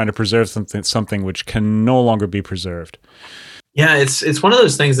fixated on trying to preserve something which can no longer be preserved. Yeah, it's one of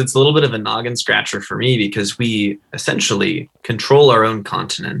those things that's a little bit of a noggin scratcher for me because we essentially control our own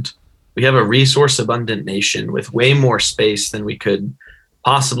continent. We have a resource abundant nation with way more space than we could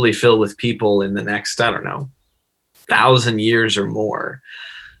possibly fill with people in the next, 1,000 years or more.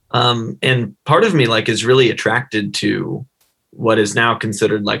 And part of me is really attracted to what is now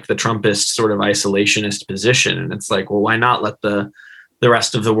considered like the Trumpist sort of isolationist position. And it's like, well, why not let the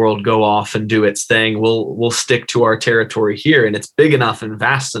rest of the world go off and do its thing? We'll stick to our territory here. And it's big enough and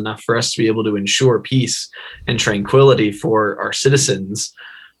vast enough for us to be able to ensure peace and tranquility for our citizens,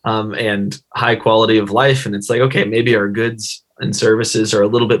 and high quality of life. And it's like, okay, maybe our goods and services are a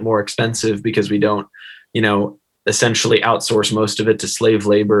little bit more expensive because we don't, essentially outsource most of it to slave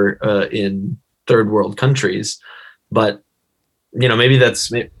labor in third world countries. But maybe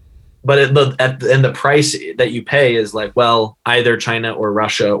that's, but and the price that you pay is like, well, either China or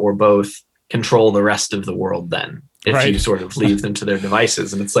Russia or both control the rest of the world then, if you sort of leave them to their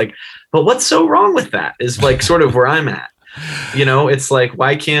devices. And it's like, but what's so wrong with that is like sort of where I'm at. It's like,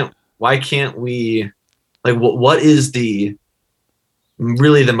 why can't we, like, what is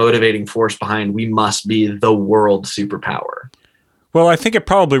really the motivating force behind we must be the world superpower? Well, I think it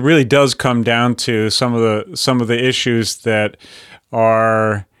probably really does come down to some of the issues that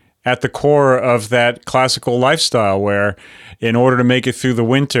are at the core of that classical lifestyle, where in order to make it through the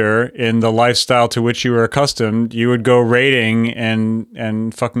winter in the lifestyle to which you were accustomed, you would go raiding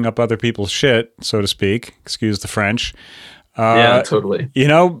and fucking up other people's shit, so to speak, excuse the French, Yeah, totally.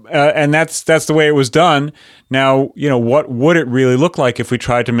 And that's the way it was done. Now, what would it really look like if we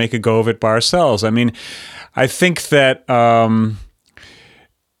tried to make a go of it by ourselves? I mean, I think that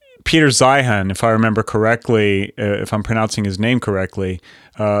Peter Zeihan, if I remember correctly, if I'm pronouncing his name correctly,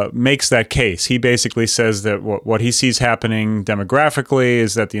 makes that case. He basically says that what he sees happening demographically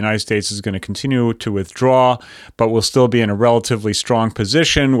is that the United States is going to continue to withdraw, but will still be in a relatively strong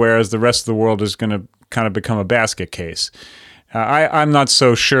position, whereas the rest of the world is going to kind of become a basket case. I'm not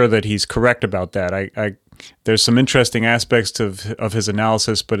so sure that he's correct about that. There's some interesting aspects of his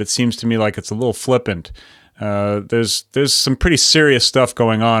analysis, but it seems to me like it's a little flippant. There's some pretty serious stuff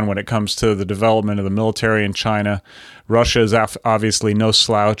going on when it comes to the development of the military in China. Russia is obviously no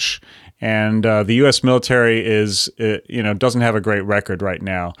slouch, and the U.S. military doesn't have a great record right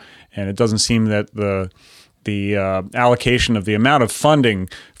now, and it doesn't seem that the allocation of the amount of funding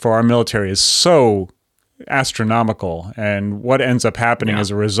for our military is so astronomical, and what ends up happening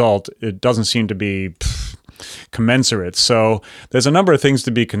as a result, it doesn't seem to be commensurate. So there's a number of things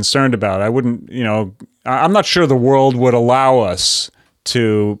to be concerned about. I'm not sure the world would allow us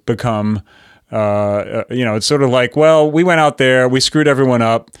to become, it's sort of like, well, we went out there, we screwed everyone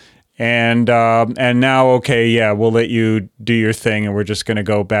up, and now, okay, yeah, we'll let you do your thing, and we're just going to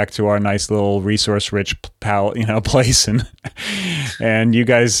go back to our nice little resource-rich place, and you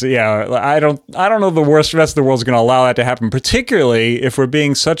guys, I don't know the rest of the world's going to allow that to happen, particularly if we're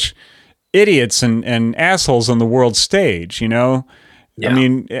being such idiots and assholes on the world stage. I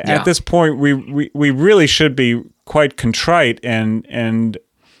mean, at this point, we really should be quite contrite and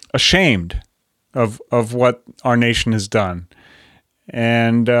ashamed of what our nation has done.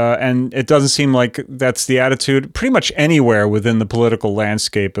 And it doesn't seem like that's the attitude pretty much anywhere within the political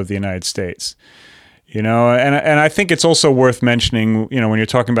landscape of the United States. And I think it's also worth mentioning, when you're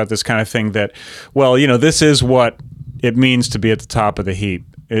talking about this kind of thing, that, well, this is what it means to be at the top of the heap.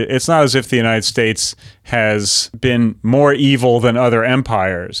 It's not as if the United States has been more evil than other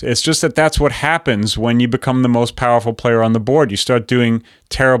empires. It's just that that's what happens when you become the most powerful player on the board. You start doing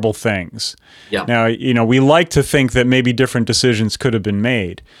terrible things. Yeah. Now, we like to think that maybe different decisions could have been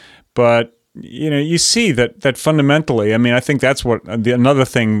made, but you see that fundamentally, I mean, I think that's what another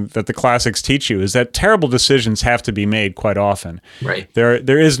thing that the classics teach you is that terrible decisions have to be made quite often. Right.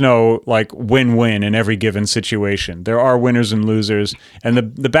 There is no like win-win in every given situation. There are winners and losers, and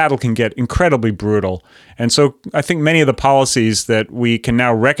the battle can get incredibly brutal. And so I think many of the policies that we can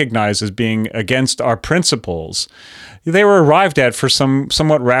now recognize as being against our principles, they were arrived at for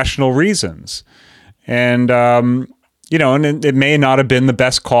somewhat rational reasons. And and it may not have been the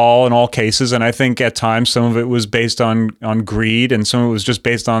best call in all cases. And I think at times some of it was based on greed, and some of it was just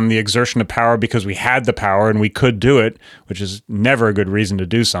based on the exertion of power because we had the power and we could do it, which is never a good reason to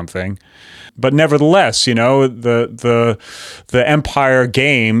do something. But nevertheless, the empire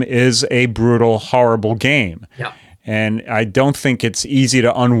game is a brutal, horrible game. Yeah. And I don't think it's easy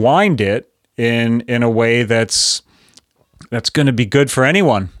to unwind it in a way that's going to be good for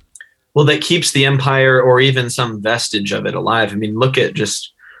anyone. Well, that keeps the empire or even some vestige of it alive. I mean, look at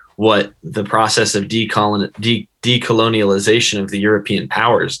just what the process of decolonialization of the European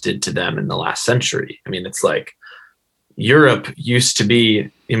powers did to them in the last century. I mean, it's like Europe used to be,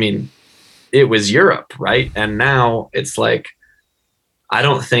 it was Europe, right? And now it's like, I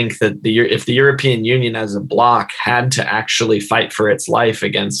don't think that if the European Union as a bloc had to actually fight for its life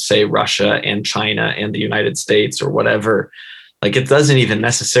against, say, Russia and China and the United States or whatever, like it doesn't even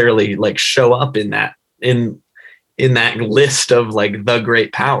necessarily like show up in that list of like the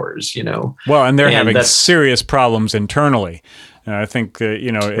great powers, Well, and they're having serious problems internally. And I think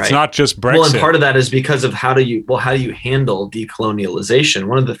it's not just Brexit. Well, and part of that is because of how do you handle decolonialization?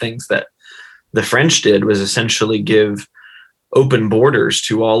 One of the things that the French did was essentially give open borders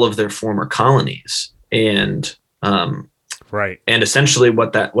to all of their former colonies, and right. And essentially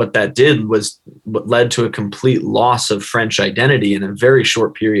what that did was what led to a complete loss of French identity in a very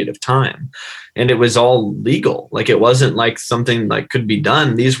short period of time. And it was all legal. Like it wasn't like something like could be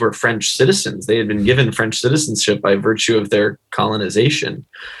done. These were French citizens. They had been given French citizenship by virtue of their colonization.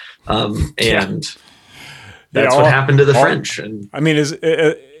 And that's what happened to the French. And I mean,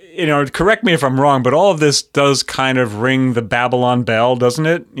 correct me if I'm wrong, but all of this does kind of ring the Babylon bell, doesn't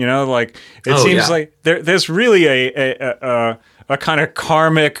it? Like it seems like there's really a kind of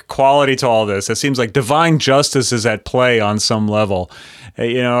karmic quality to all this. It seems like divine justice is at play on some level.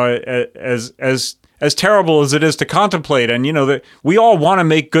 As as terrible as it is to contemplate. And, that we all want to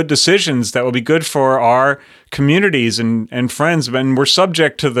make good decisions that will be good for our communities and friends. And we're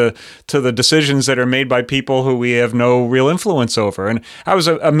subject to the decisions that are made by people who we have no real influence over. And I was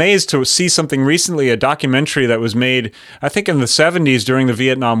amazed to see something recently, a documentary that was made, I think in the 70s during the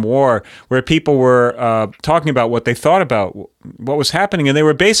Vietnam War, where people were talking about what they thought about what was happening. And they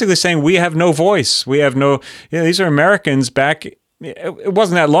were basically saying, we have no voice. We have no, these are Americans back. It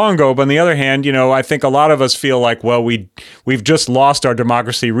wasn't that long ago, but on the other hand, I think a lot of us feel like, well, we've just lost our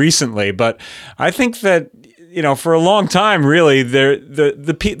democracy recently. But I think that, for a long time, really,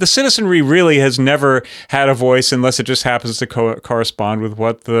 the citizenry really has never had a voice unless it just happens to correspond with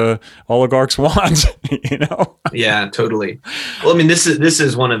what the oligarchs want. Yeah, totally. Well, I mean, this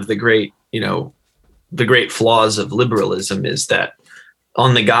is one of the great, the great flaws of liberalism is that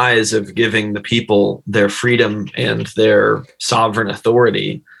on the guise of giving the people their freedom and their sovereign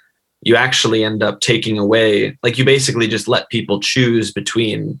authority, you actually end up taking away, like you basically just let people choose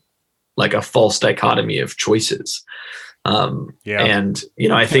between like a false dichotomy of choices. And,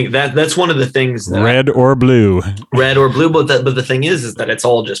 I think that's one of the things that red or blue, but the thing is that it's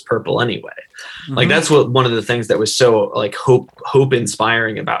all just purple anyway. Mm-hmm. Like that's one of the things that was so like hope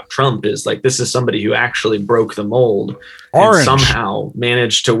inspiring about Trump is like, this is somebody who actually broke the mold and somehow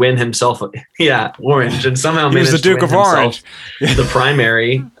managed to win himself. Orange, and somehow managed the Duke to win of Orange, the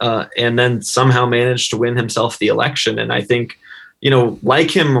primary, and then somehow managed to win himself the election. And I think, like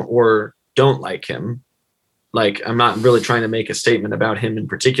him or don't like him, like I'm not really trying to make a statement about him in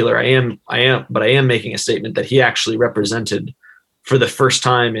particular. I am making a statement that he actually represented for the first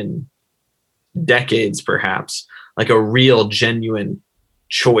time in decades, perhaps, like a real genuine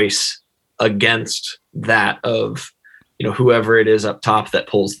choice against that of, whoever it is up top that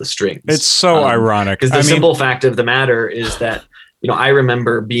pulls the strings. It's so ironic. Because the simple fact of the matter is that, I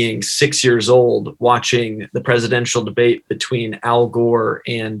remember being 6 years old watching the presidential debate between Al Gore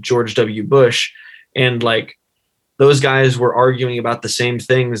and George W. Bush. And like, those guys were arguing about the same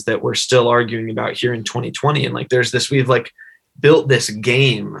things that we're still arguing about here in 2020. And like, we've like built this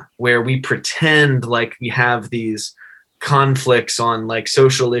game where we pretend like we have these conflicts on like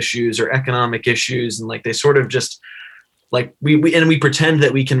social issues or economic issues. And like, they sort of just like, we pretend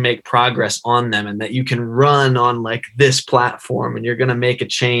that we can make progress on them and that you can run on like this platform and you're going to make a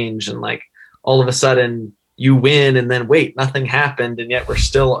change. And like, all of a sudden you win and then wait, nothing happened. And yet we're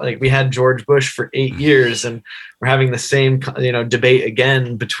still like, we had George Bush for 8 years and we're having the same, debate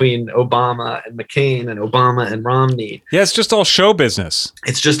again between Obama and McCain and Obama and Romney. Yeah. It's just all show business.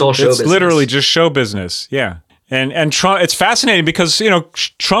 It's just all show business. It's literally just show business. Yeah. And Trump, it's fascinating because,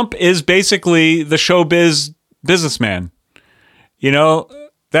 Trump is basically the showbiz businessman.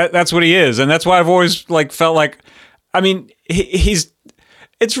 That's what he is. And that's why I've always like felt like, I mean, it's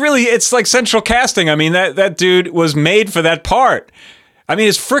like central casting. I mean, that dude was made for that part. I mean,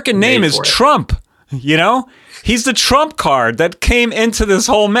 his freaking name is Trump, He's the Trump card that came into this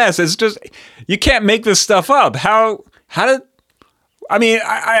whole mess. It's just, you can't make this stuff up. I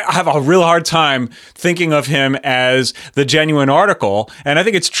have a real hard time thinking of him as the genuine article. And I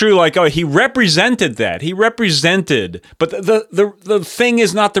think it's true, like, he represented that. He represented, but the thing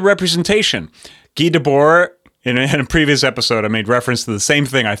is not the representation. Guy Debord, in a previous episode, I made reference to the same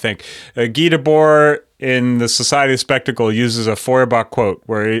thing, I think. Guy Debord in The Society of Spectacle uses a Feuerbach quote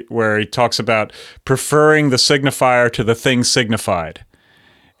where he talks about preferring the signifier to the thing signified.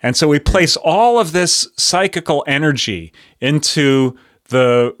 And so we place all of this psychical energy into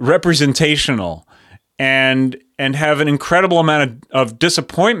the representational and have an incredible amount of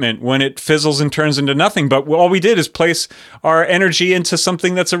disappointment when it fizzles and turns into nothing. But all we did is place our energy into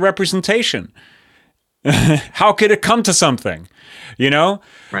something that's a representation. How could it come to something?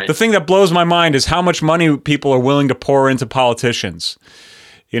 Right. The thing that blows my mind is how much money people are willing to pour into politicians.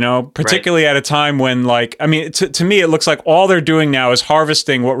 Particularly at a time when, like, I mean, to me, it looks like all they're doing now is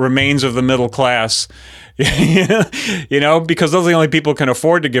harvesting what remains of the middle class, because those are the only people who can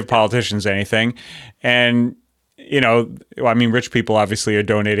afford to give politicians anything. And, rich people obviously are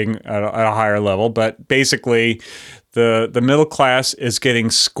donating at a higher level, but basically the middle class is getting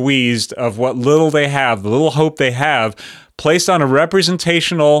squeezed of what little they have, the little hope they have, placed on a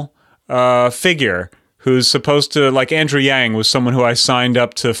representational figure who's supposed to, like Andrew Yang was someone who I signed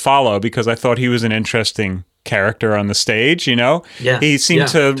up to follow because I thought he was an interesting character on the stage, Yeah, he seemed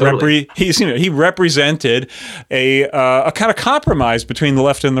to totally. He represented a kind of compromise between the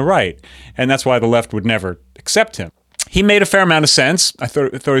left and the right, and that's why the left would never accept him. He made a fair amount of sense. I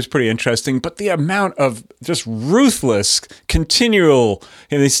thought it was pretty interesting, but the amount of just ruthless, continual,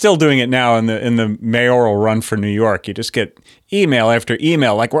 and he's still doing it now in the mayoral run for New York. You just get email after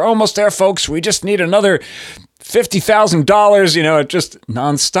email, like, we're almost there, folks. We just need another $50,000. You know, it just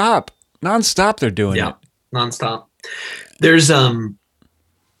nonstop they're doing it. Nonstop. There's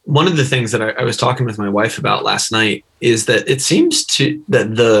one of the things that I was talking with my wife about last night is that it seems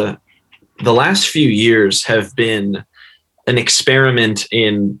that the last few years have been an experiment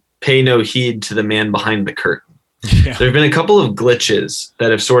in pay no heed to the man behind the curtain. Yeah. There have been a couple of glitches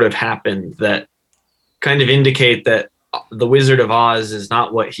that have sort of happened that kind of indicate that the Wizard of Oz is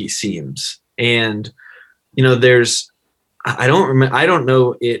not what he seems. And, you know, I don't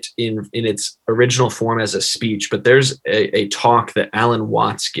know it in its original form as a speech, but there's a talk that Alan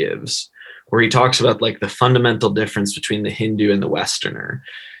Watts gives where he talks about like the fundamental difference between the Hindu and the Westerner.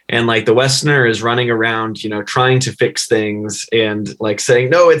 And like the Westerner is running around, you know, trying to fix things and like saying,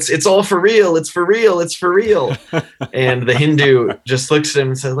 no, it's all for real. It's for real. It's for real. And the Hindu just looks at him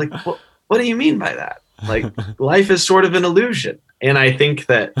and says, like, what do you mean by that? Like, life is sort of an illusion. And I think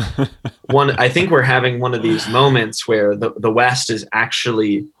that we're having one of these moments where the West is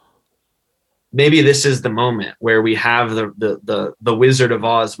actually, maybe this is the moment where we have the Wizard of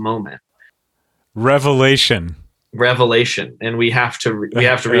Oz moment. Revelation, and we have to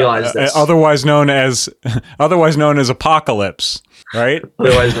realize this. Otherwise known as apocalypse, right?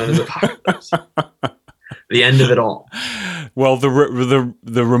 Otherwise known as apocalypse. The end of it all. Well, the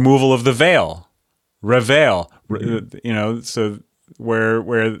removal of the veil, reveal, you know, so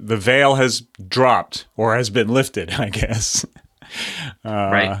where the veil has dropped or has been lifted, I guess.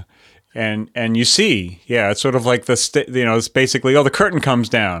 Right. And you see, yeah, it's sort of like it's basically, the curtain comes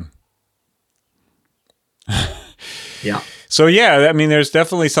down. Yeah. So yeah, I mean, there's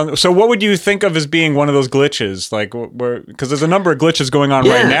definitely something. So what would you think of as being one of those glitches? Like, because there's a number of glitches going on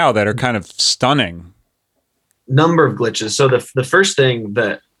right now that are kind of stunning. Number of glitches. So the first thing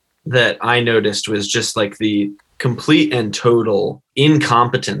that I noticed was just like the complete and total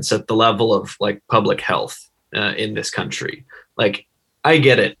incompetence at the level of like public health in this country. Like, I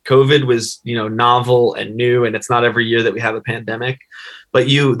get it. COVID was, you know, novel and new, and it's not every year that we have a pandemic. But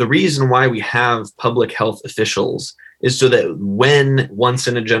the reason why we have public health officials is so that when once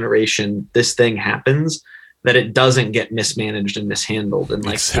in a generation this thing happens, that it doesn't get mismanaged and mishandled. And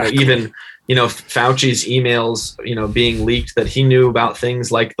like, exactly. Even, you know, Fauci's emails, you know, being leaked, that he knew about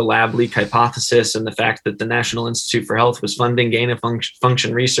things like the lab leak hypothesis and the fact that the National Institute for Health was funding gain of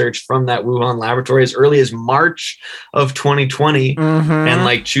function research from that Wuhan laboratory as early as March of 2020, and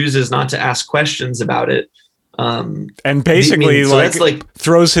like chooses not to ask questions about it. And basically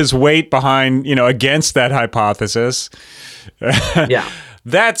throws his weight behind, you know, against that hypothesis. Yeah.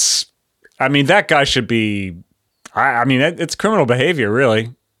 That guy should be, it's criminal behavior, really.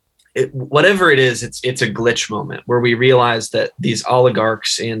 Whatever it is, it's a glitch moment where we realize that these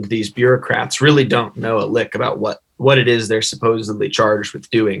oligarchs and these bureaucrats really don't know a lick about what it is they're supposedly charged with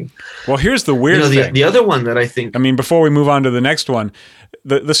doing. Well, here's the weird thing. The other one that I think... before we move on to the next one,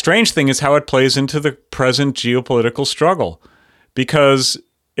 the strange thing is how it plays into the present geopolitical struggle, because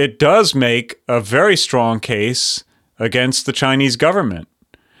it does make a very strong case against the Chinese government.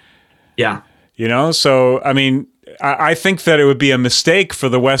 Yeah. You know, so, I think that it would be a mistake for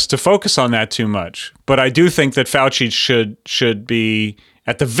the West to focus on that too much. But I do think that Fauci should be,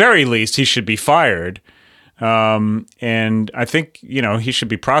 at the very least, he should be fired. And I think, you know, he should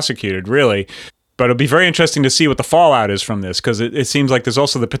be prosecuted, really. But it'll be very interesting to see what the fallout is from this, because it seems like there's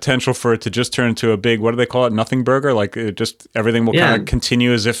also the potential for it to just turn into a big, what do they call it, nothing burger? Like, everything will kind of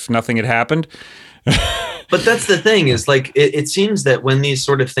continue as if nothing had happened. But that's the thing, is like, it seems that when these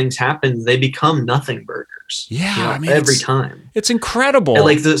sort of things happen, they become nothing burgers. Yeah, you know, every time. It's incredible. And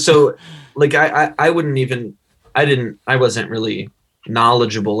I wasn't really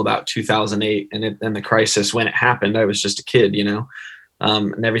knowledgeable about 2008 and the crisis when it happened. I was just a kid, you know,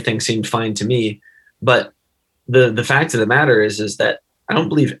 and everything seemed fine to me. But the fact of the matter is that I don't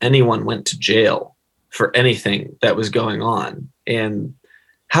believe anyone went to jail for anything that was going on. And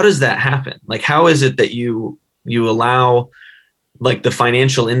how does that happen? Like, how is it that you allow like the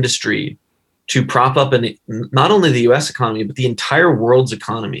financial industry to prop up not only the US economy, but the entire world's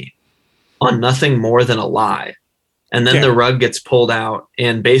economy on nothing more than a lie? And then the rug gets pulled out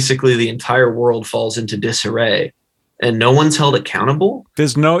and basically the entire world falls into disarray and no one's held accountable.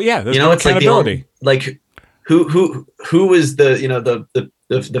 There's no accountability. Like who was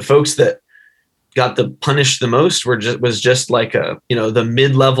the folks that got punished the most was just like the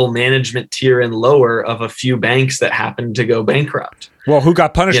mid-level management tier and lower of a few banks that happened to go bankrupt. Well, who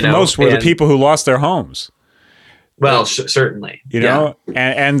got punished the most were the people who lost their homes. Well, certainly, you know,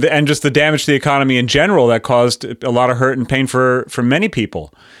 and just the damage to the economy in general that caused a lot of hurt and pain for many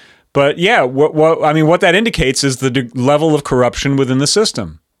people. But yeah, what that indicates is the level of corruption within the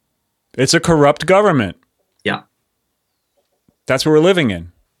system. It's a corrupt government. Yeah. That's what we're living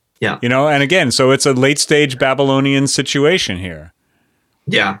in. Yeah. And again, so it's a late stage Babylonian situation here.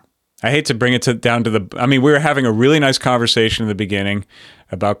 Yeah. I hate to bring it down to we were having a really nice conversation in the beginning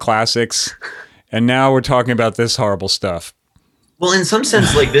about classics, and now we're talking about this horrible stuff. Well, in some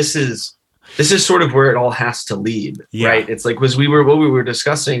sense, like this is sort of where it all has to lead, Yeah. right? It's like what we were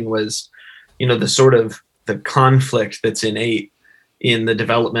discussing was, the sort of the conflict that's innate in the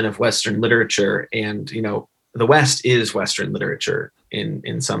development of Western literature, and the West is Western literature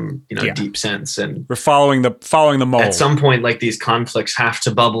in some deep sense, and We're following the mold. at some point, like these conflicts have to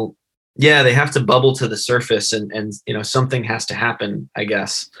bubble. Yeah, they have to bubble to the surface, and something has to happen, I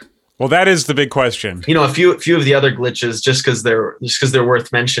guess. Well, that is the big question. A few of the other glitches, just because they're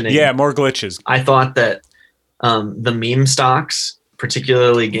worth mentioning. Yeah, more glitches. I thought that the meme stocks,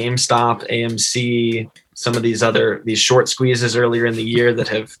 particularly GameStop, AMC, some of these short squeezes earlier in the year that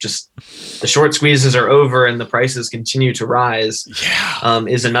have the short squeezes are over and the prices continue to rise,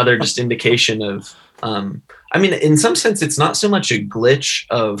 is another just indication of. In some sense, it's not so much a glitch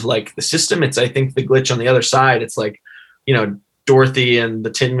of like the system. It's, I think, the glitch on the other side. It's like, Dorothy and the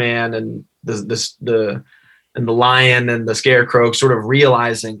Tin Man and the lion and the scarecrow sort of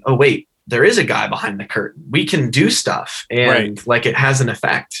realizing, oh wait, there is a guy behind the curtain. We can do stuff, and like it has an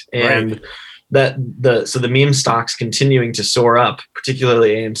effect. And so the meme stocks continuing to soar up,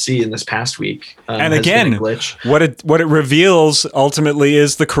 particularly AMC in this past week. And again, what it reveals ultimately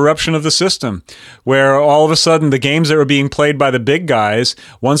is the corruption of the system, where all of a sudden the games that were being played by the big guys,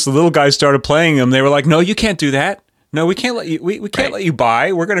 once the little guys started playing them, they were like, no, you can't do that. No, we can't let you. We can't let you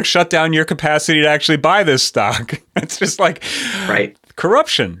buy. We're going to shut down your capacity to actually buy this stock. It's just like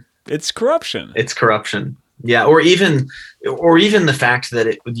corruption. It's corruption. It's corruption. Yeah, or even the fact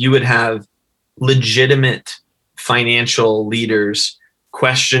that you would have legitimate financial leaders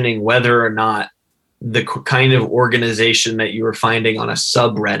questioning whether or not the kind of organization that you were finding on a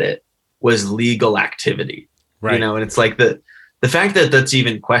subreddit was legal activity. Right. And it's like the fact that that's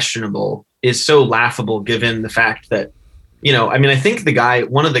even questionable is so laughable, given the fact that, I think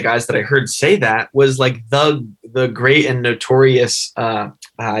one of the guys that I heard say that was like the great and notorious,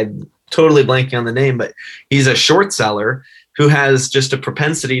 I'm totally blanking on the name, but he's a short seller who has just a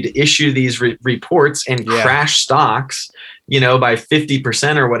propensity to issue these reports and crash stocks, by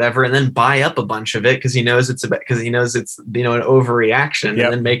 50% or whatever, and then buy up a bunch of it because he knows it's an overreaction,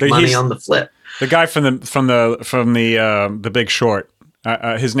 and then make money on the flip. The guy from the Big Short.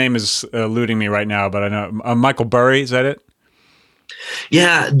 His name is eluding me right now, but I know Michael Burry. Is that it?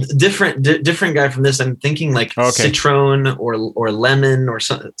 Yeah, different guy from this. I'm thinking like Citron or lemon or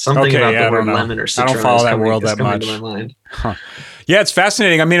something about the word lemon or citron. I don't follow that world that much. To my mind. Huh. Yeah, it's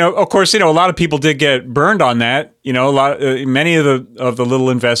fascinating. Of course, a lot of people did get burned on that. Many of the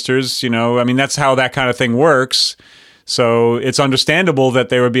little investors. That's how that kind of thing works. So it's understandable that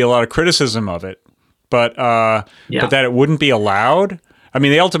there would be a lot of criticism of it, but that it wouldn't be allowed.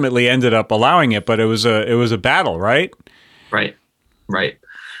 They ultimately ended up allowing it, but it was a battle, right? Right.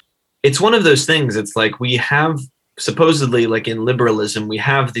 It's one of those things. It's like we have supposedly, like in liberalism, we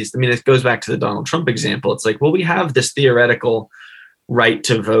have these. It goes back to the Donald Trump example. It's like, well, we have this theoretical right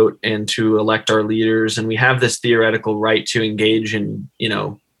to vote and to elect our leaders, and we have this theoretical right to engage in,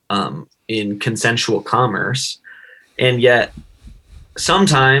 in consensual commerce, and yet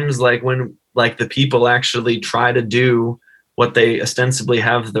sometimes, like when the people actually try to do what they ostensibly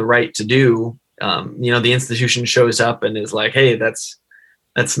have the right to do, the institution shows up and is like, hey, that's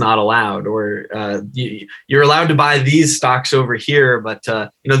not allowed, or you're allowed to buy these stocks over here, but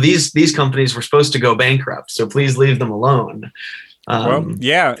these companies were supposed to go bankrupt, so please leave them alone. And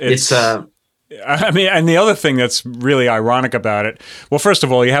the other thing that's really ironic about it, well, first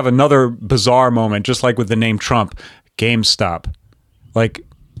of all, you have another bizarre moment, just like with the name Trump, GameStop,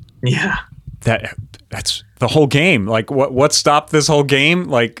 that's the whole game. Like, what stopped this whole game?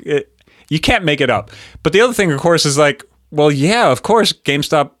 Like, you can't make it up. But the other thing, of course, is like, well, yeah, of course,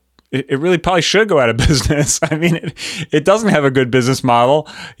 GameStop, it really probably should go out of business. It doesn't have a good business model.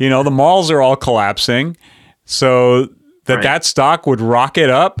 The malls are all collapsing. So that stock would rocket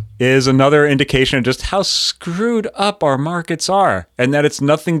up is another indication of just how screwed up our markets are, and that it's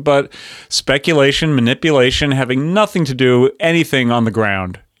nothing but speculation, manipulation, having nothing to do with anything on the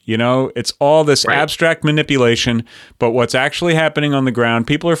ground. It's all this abstract manipulation, but what's actually happening on the ground,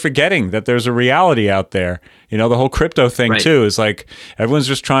 people are forgetting that there's a reality out there. The whole crypto thing too is like everyone's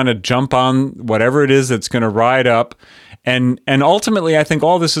just trying to jump on whatever it is that's going to ride up, And ultimately, I think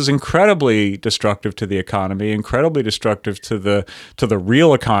all this is incredibly destructive to the economy, incredibly destructive to the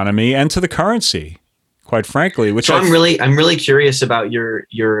real economy and to the currency, quite frankly. Which so I'm really curious about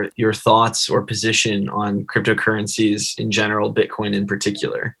your thoughts or position on cryptocurrencies in general, Bitcoin in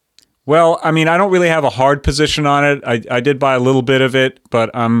particular. Well, I mean, I don't really have a hard position on it. I did buy a little bit of it,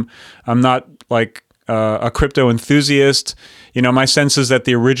 but I'm not like a crypto enthusiast. You know, my sense is that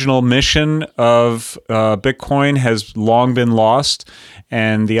the original mission of Bitcoin has long been lost,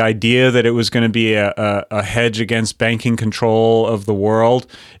 and the idea that it was going to be a hedge against banking control of the world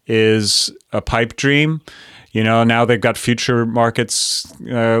is a pipe dream. You know, now they've got future markets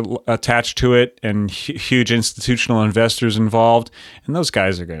attached to it and huge institutional investors involved. And those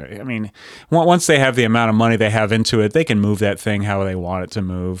guys are going to, I mean, once they have the amount of money they have into it, they can move that thing how they want it to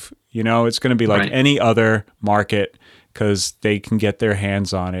move. You know, it's going to be like any other market because they can get their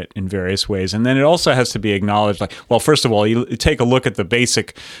hands on it in various ways. And then it also has to be acknowledged, like, well, first of all, you take a look at the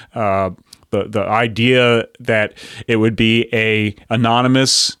basic the idea that it would be a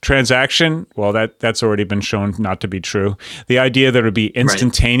anonymous transaction, well, that's already been shown not to be true. The idea that it would be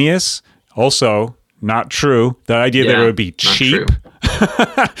instantaneous, also not true. The idea that it would be cheap,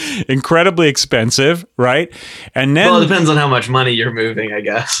 incredibly expensive, right? And then, well, it depends on how much money you're moving, I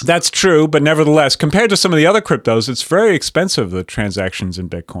guess. That's true, but nevertheless, compared to some of the other cryptos, it's very expensive, the transactions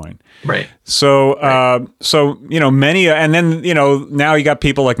in Bitcoin. Right. So, so you know, many, and then you know, now you got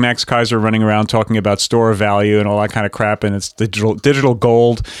people like Max Kaiser running around talking about store of value and all that kind of crap, and it's digital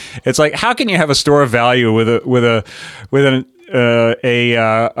gold. It's like, how can you have a store of value with a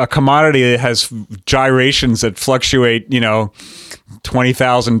commodity that has gyrations that fluctuate, you know,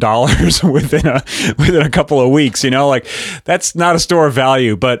 $20,000 within a couple of weeks, you know, like that's not a store of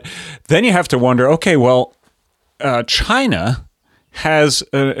value. But then you have to wonder, okay, well, China has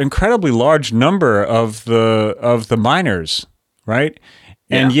an incredibly large number of the miners, right?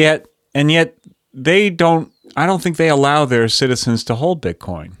 And yet they don't. I don't think they allow their citizens to hold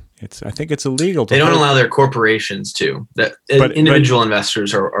Bitcoin. I think it's illegal to. They don't allow their corporations to. But individual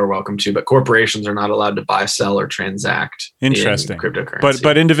investors are welcome to, but corporations are not allowed to buy, sell, or transact. Interesting. In cryptocurrency.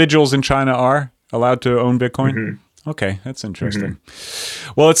 But individuals in China are allowed to own Bitcoin. Mm-hmm. Okay, that's interesting.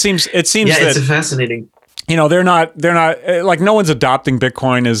 Mm-hmm. Well, it seems yeah, that it's fascinating. You know, they're not like, no one's adopting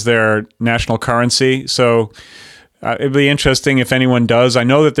Bitcoin as their national currency. So it'd be interesting if anyone does. I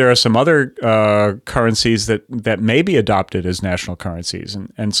know that there are some other currencies that may be adopted as national currencies,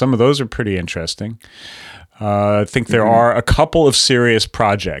 and some of those are pretty interesting. I think there are a couple of serious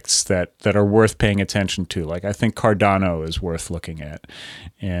projects that are worth paying attention to. Like, I think Cardano is worth looking at,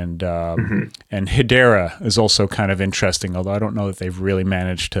 and Hedera is also kind of interesting. Although I don't know that they've really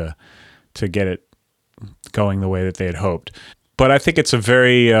managed to get it going the way that they had hoped. But I think it's a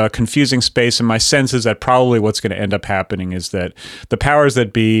very confusing space, and my sense is that probably what's going to end up happening is that the powers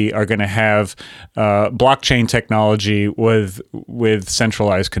that be are going to have blockchain technology with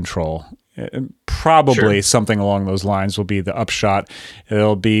centralized control. Probably something along those lines will be the upshot.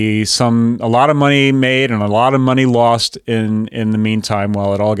 There'll be a lot of money made and a lot of money lost in the meantime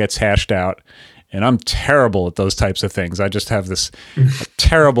while it all gets hashed out. And I'm terrible at those types of things. I just have this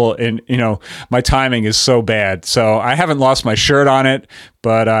terrible, and you know, my timing is so bad. So I haven't lost my shirt on it,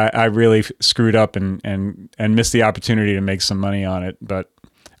 but I really screwed up and missed the opportunity to make some money on it. But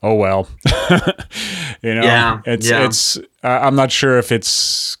oh well, you know, it's. I'm not sure if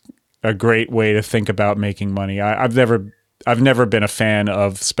it's a great way to think about making money. I've never been a fan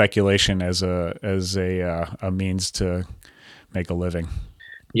of speculation as a means to make a living.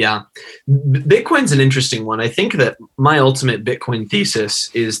 Yeah. Bitcoin's an interesting one. I think that my ultimate Bitcoin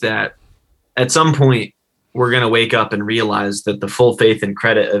thesis is that at some point we're going to wake up and realize that the full faith and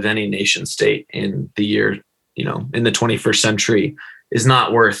credit of any nation state in the year, you know, in the 21st century is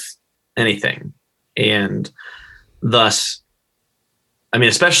not worth anything. And thus, I mean,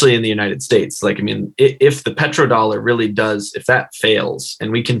 especially in the United States, like, I mean, if the petrodollar really does, if that fails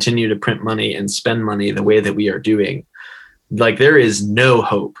and we continue to print money and spend money the way that we are doing, like, there is no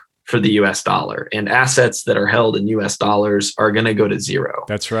hope for the US dollar, and assets that are held in US dollars are going to go to zero.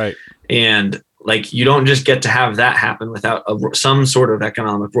 That's right. And like, you don't just get to have that happen without some sort of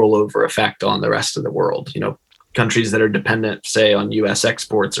economic rollover effect on the rest of the world. You know, countries that are dependent, say, on US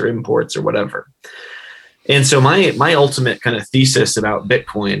exports or imports or whatever. And so my ultimate kind of thesis about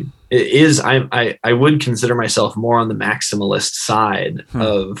Bitcoin is I would consider myself more on the maximalist side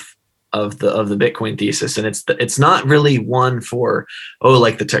of the Bitcoin thesis. And it's not really one for,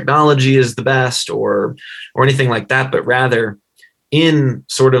 like the technology is the best or anything like that, but rather in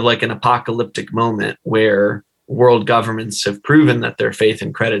sort of like an apocalyptic moment where world governments have proven that their faith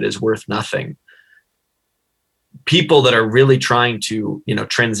and credit is worth nothing. people that are really trying to,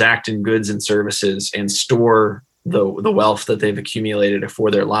 transact in goods and services and store the wealth that they've accumulated for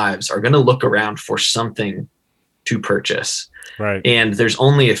their lives are going to look around for something to purchase. Right. And there's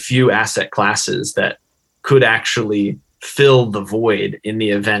only a few asset classes that could actually fill the void in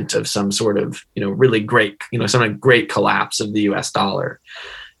the event of some sort of, really great, some great collapse of the US dollar.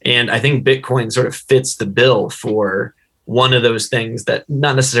 And I think Bitcoin sort of fits the bill for one of those things that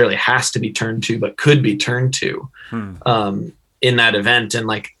not necessarily has to be turned to, but could be turned to in that event. And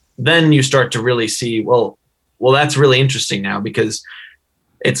like, then you start to really see, well, that's really interesting now, because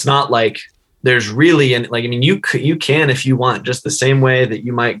it's not like there's really, you can, if you want, just the same way that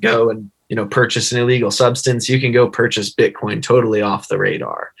you might go and, purchase an illegal substance, you can go purchase Bitcoin totally off the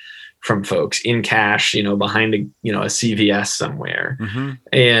radar from folks in cash, behind a CVS somewhere. Mm-hmm.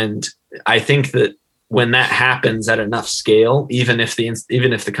 And I think that when that happens at enough scale, even if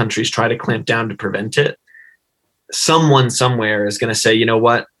the countries try to clamp down to prevent it, someone somewhere is going to say, you know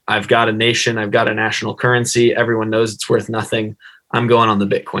what, I've got a nation, I've got a national currency, everyone knows it's worth nothing, I'm going on the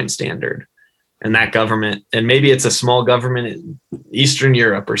Bitcoin standard. And that government, and maybe it's a small government in Eastern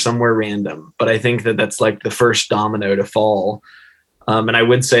Europe or somewhere random, but I think that that's like the first domino to fall. And I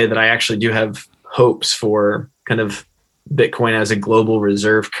would say that I actually do have hopes for kind of Bitcoin as a global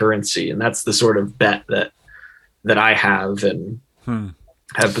reserve currency. And that's the sort of bet that I have and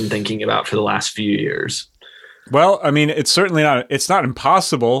have been thinking about for the last few years. Well, I mean, it's not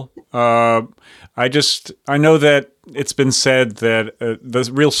impossible. I know that it's been said that the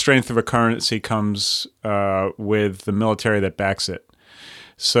real strength of a currency comes with the military that backs it.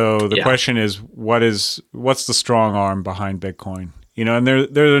 So the question is, what's the strong arm behind Bitcoin? And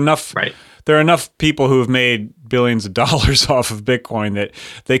there are enough. Right. There are enough people who have made billions of dollars off of Bitcoin that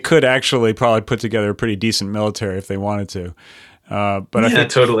they could actually probably put together a pretty decent military if they wanted to. But I think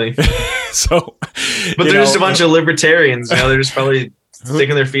totally. So, but they're just a bunch of libertarians. They're just probably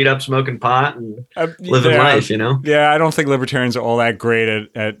sticking their feet up, smoking pot, and living life. Yeah, I don't think libertarians are all that great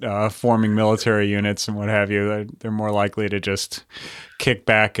at forming military units and what have you. They're more likely to just kick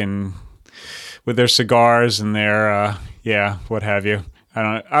back and with their cigars and their what have you.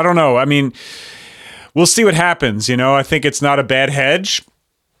 I don't know. I mean, we'll see what happens. I think it's not a bad hedge,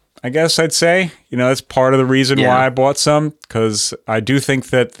 I guess I'd say. That's part of the reason why I bought some, because I do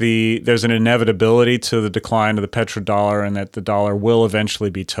think that there's an inevitability to the decline of the petrodollar and that the dollar will eventually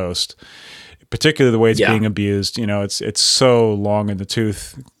be toast, particularly the way it's being abused. It's so long in the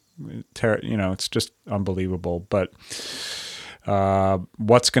tooth. It's just unbelievable. But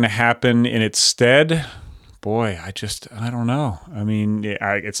what's going to happen in its stead? Boy, I don't know. I mean,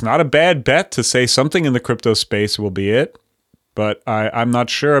 it's not a bad bet to say something in the crypto space will be it. But I'm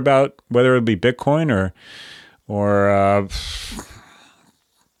not sure about whether it'll be Bitcoin or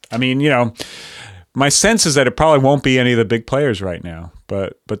I mean, my sense is that it probably won't be any of the big players right now.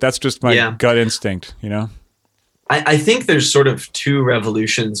 But that's just my gut instinct, I think there's sort of two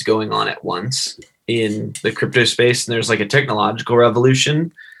revolutions going on at once in the crypto space. And there's like a technological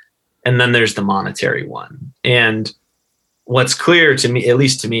revolution, and then there's the monetary one. And what's clear to me, at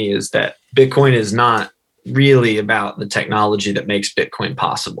least to me, is that Bitcoin is not really about the technology that makes Bitcoin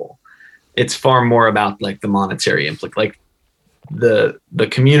possible. It's far more about like the monetary like the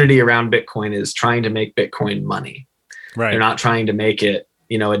community around Bitcoin is trying to make Bitcoin money. Right. They're not trying to make it,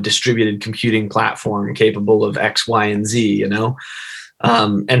 a distributed computing platform capable of X, Y, and Z,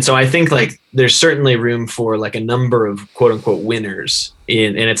 And so I think like there's certainly room for like a number of quote unquote winners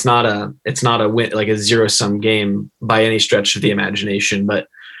and it's not a win, like a zero sum game by any stretch of the imagination, but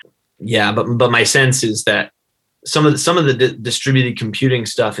my sense is that some of the distributed computing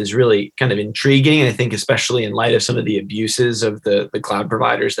stuff is really kind of intriguing. I think, especially in light of some of the abuses of the cloud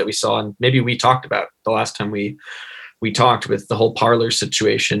providers that we saw, and maybe we talked about the last time we talked with the whole Parler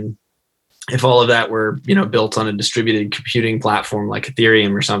situation. If all of that were, built on a distributed computing platform like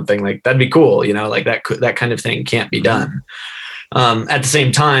Ethereum or something, like that'd be cool. Like that kind of thing can't be done. At the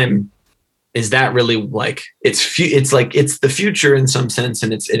same time, is that really like it's the future in some sense,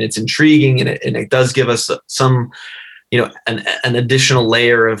 and it's intriguing, and it does give us some, an additional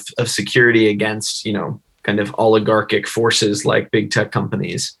layer of security against, kind of oligarchic forces like big tech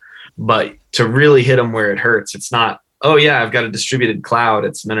companies. But to really hit them where it hurts, it's not, oh yeah, I've got a distributed cloud.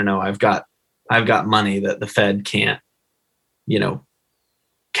 It's no, I've got money that the Fed can't,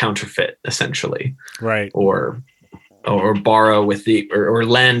 counterfeit essentially. Right. Or borrow with or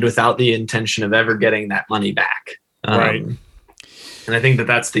lend without the intention of ever getting that money back. Right. And I think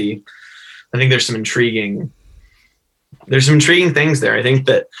I think there's some intriguing things there. I think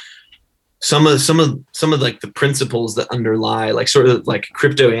that some of like the principles that underlie like sort of like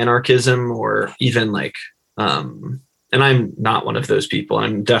crypto anarchism or even like And I'm not one of those people.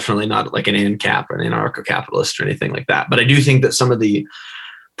 I'm definitely not like an ANCAP or an anarcho-capitalist or anything like that. But I do think that some of the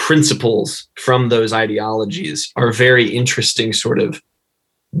principles from those ideologies are very interesting sort of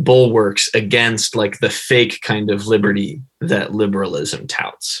bulwarks against like the fake kind of liberty that liberalism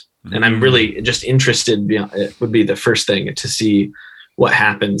touts. And I'm really just interested, it would be the first thing to see what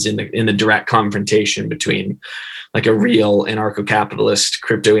happens in the direct confrontation between like a real anarcho-capitalist,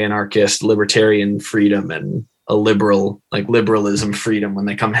 crypto-anarchist, libertarian freedom and a liberal, like liberalism freedom when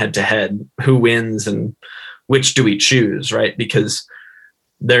they come head to head. Who wins and which do we choose, right? Because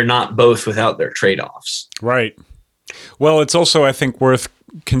they're not both without their trade-offs. Right. Well, it's also, I think, worth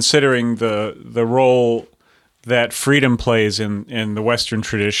considering the role that freedom plays in the Western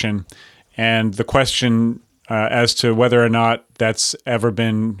tradition, and the question as to whether or not that's ever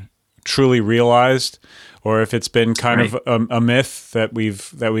been truly realized, or if it's been kind of a myth that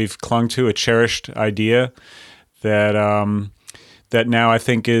we've clung to, a cherished idea that that now I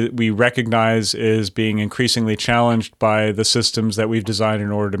think we recognize is being increasingly challenged by the systems that we've designed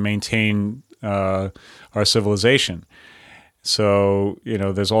in order to maintain our civilization. So,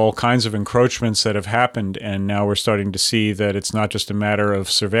 there's all kinds of encroachments that have happened, and now we're starting to see that it's not just a matter of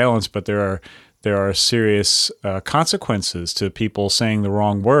surveillance, but there are serious consequences to people saying the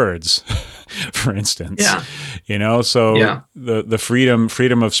wrong words, for instance. Yeah. So the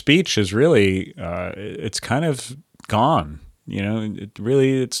freedom of speech is really it's kind of gone.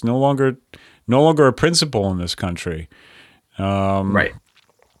 It's no longer a principle in this country. Right.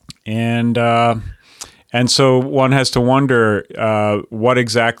 And so one has to wonder, what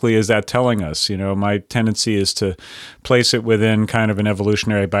exactly is that telling us? My tendency is to place it within kind of an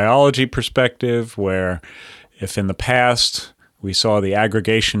evolutionary biology perspective, where if in the past we saw the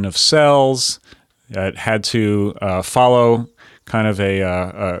aggregation of cells that had to follow kind of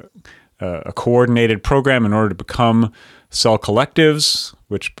a coordinated program in order to become cell collectives,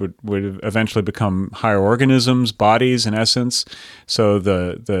 which would eventually become higher organisms, bodies in essence. So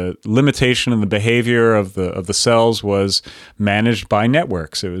the limitation and the behavior of the cells was managed by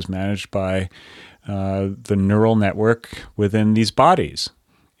networks. It was managed by the neural network within these bodies.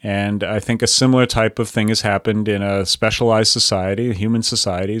 And I think a similar type of thing has happened in a specialized society, human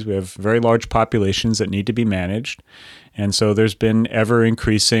societies. We have very large populations that need to be managed. And so there's been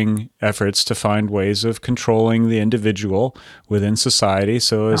ever-increasing efforts to find ways of controlling the individual within society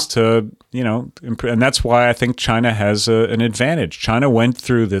so as to, and that's why I think China has an advantage. China went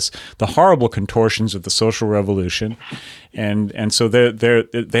through the horrible contortions of the social revolution, and so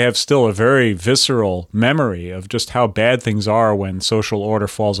they have still a very visceral memory of just how bad things are when social order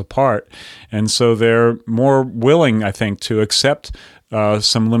falls apart. And so they're more willing, I think, to accept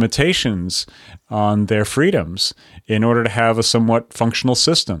some limitations on their freedoms in order to have a somewhat functional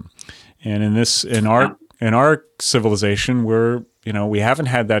system. And in our civilization, we haven't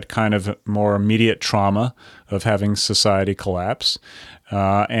had that kind of more immediate trauma of having society collapse,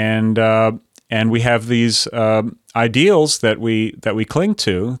 and we have these ideals that we cling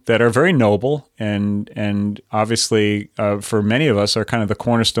to that are very noble and obviously for many of us are kind of the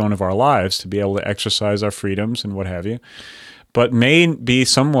cornerstone of our lives, to be able to exercise our freedoms and what have you, but may be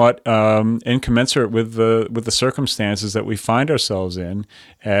somewhat incommensurate with the circumstances that we find ourselves in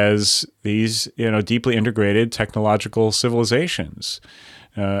as these deeply integrated technological civilizations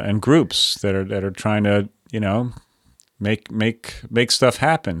and groups that are trying to make stuff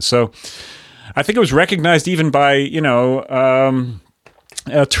happen. So I think it was recognized even by Alan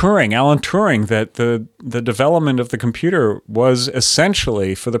Turing, that the development of the computer was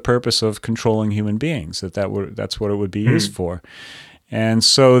essentially for the purpose of controlling human beings, that's what it would be used for. And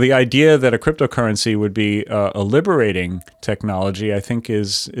so the idea that a cryptocurrency would be a liberating technology, I think,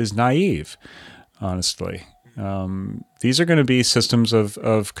 is naive, honestly. These are going to be systems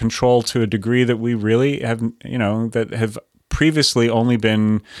of control to a degree that we really have, that have previously only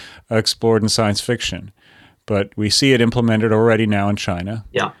been explored in science fiction. But we see it implemented already now in China.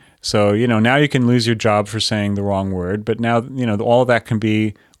 Yeah. So, now you can lose your job for saying the wrong word, but now, all of that can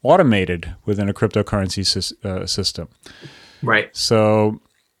be automated within a cryptocurrency system. Right. So,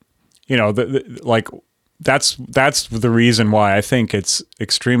 that's the reason why I think it's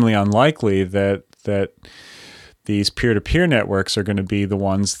extremely unlikely that these peer-to-peer networks are going to be the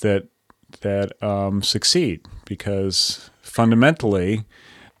ones that succeed, because fundamentally,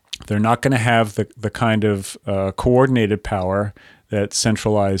 they're not going to have the kind of coordinated power that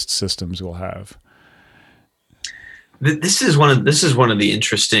centralized systems will have. This is one of the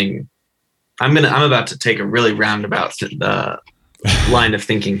interesting. I'm about to take a really roundabout line of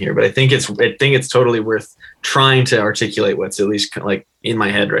thinking here, but I think it's totally worth trying to articulate what's at least like in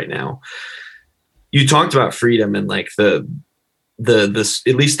my head right now. you talked about freedom and like the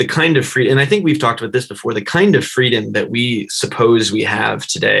at least the kind of freedom, and I think we've talked about this before, the kind of freedom that we suppose we have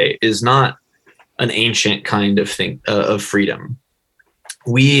today is not an ancient kind of thing of freedom.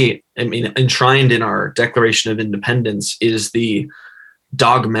 Enshrined in our Declaration of Independence is the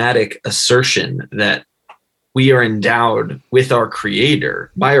dogmatic assertion that we are endowed by our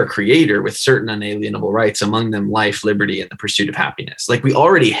creator with certain unalienable rights, among them life, liberty, and the pursuit of happiness. Like, we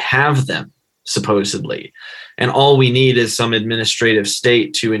already have them, supposedly. And all we need is some administrative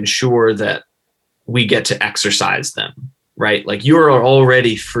state to ensure that we get to exercise them, right? Like, you are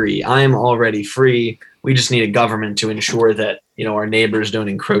already free. I am already free. We just need a government to ensure that, our neighbors don't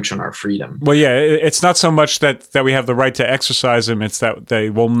encroach on our freedom. Well, yeah, it's not so much that we have the right to exercise them, it's that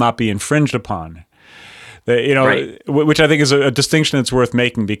they will not be infringed upon. Right. Which I think is a distinction that's worth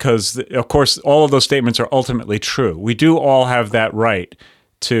making, because, of course, all of those statements are ultimately true. We do all have that right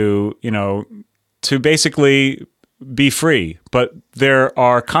to basically be free, but there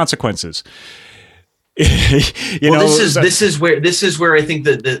are consequences. This is where I think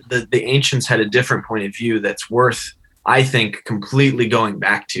that the ancients had a different point of view that's worth, I think, completely going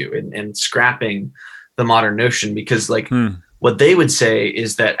back to and scrapping the modern notion, because what they would say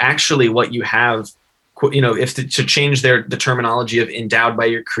is that actually what you have, if to change the terminology of endowed by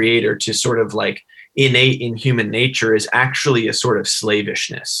your creator to sort of like innate in human nature, is actually a sort of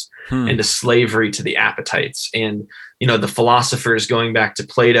slavishness and a slavery to the appetites. And, the philosophers going back to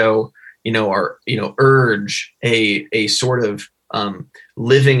Plato, urge a sort of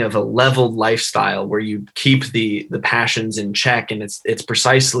living of a leveled lifestyle where you keep the passions in check. And it's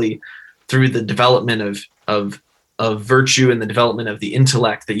precisely through the development of virtue and the development of the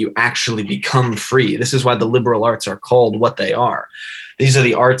intellect that you actually become free. This is why the liberal arts are called what they are. These are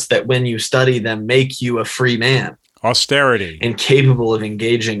the arts that, when you study them, make you a free man. Austerity. And capable of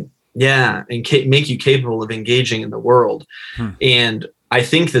engaging. Yeah. And make you capable of engaging in the world. And I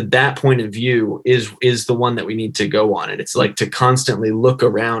think that point of view is the one that we need to go on. And it's like to constantly look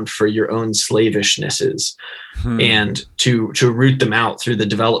around for your own slavishnesses and to root them out through the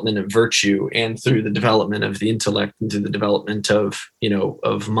development of virtue and through the development of the intellect and through the development of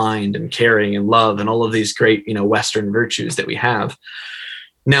mind and caring and love and all of these great, Western virtues that we have.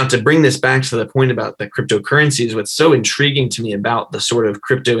 Now, to bring this back to the point about the cryptocurrencies, what's so intriguing to me about the sort of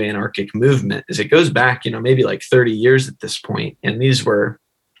crypto anarchic movement is it goes back, maybe like 30 years at this point. And these were,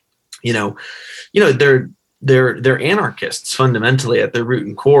 they're anarchists fundamentally at their root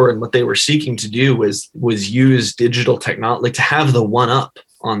and core. And what they were seeking to do was use digital technology, like to have the one up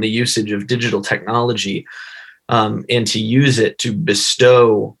on the usage of digital technology, and to use it to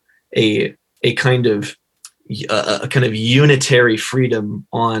bestow a kind of unitary freedom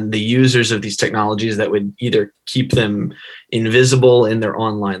on the users of these technologies that would either keep them invisible in their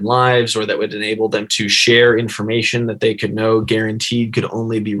online lives, or that would enable them to share information that they could know guaranteed could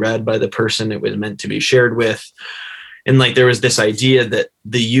only be read by the person it was meant to be shared with. And like, there was this idea that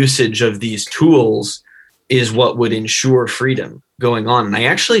the usage of these tools is what would ensure freedom going on. And I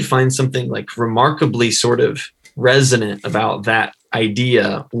actually find something like remarkably sort of resonant about that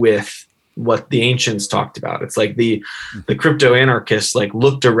idea with what the ancients talked about. It's like the crypto anarchists like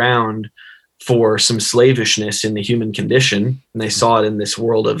looked around for some slavishness in the human condition, and they saw it in this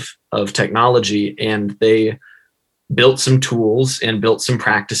world of technology, and they built some tools and built some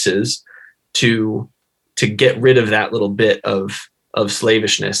practices to get rid of that little bit of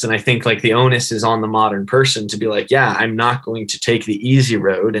slavishness. And I think like the onus is on the modern person to be like, yeah, I'm not going to take the easy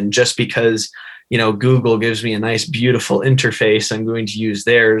road, and just because Google gives me a nice, beautiful interface, I'm going to use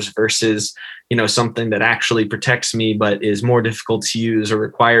theirs versus, something that actually protects me, but is more difficult to use or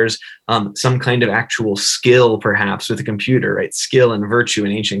requires some kind of actual skill, perhaps with a computer, right? Skill and virtue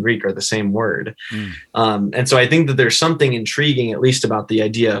in ancient Greek are the same word. And so I think that there's something intriguing, at least about the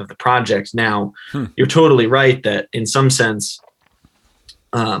idea of the project. Now, you're totally right that in some sense,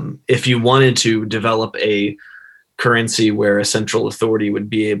 if you wanted to develop a currency where a central authority would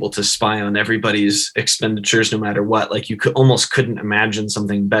be able to spy on everybody's expenditures no matter what, like you couldn't imagine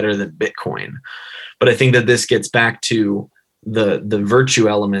something better than Bitcoin. But I think that this gets back to the virtue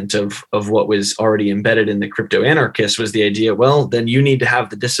element of what was already embedded in the crypto anarchists, was the idea, well, then you need to have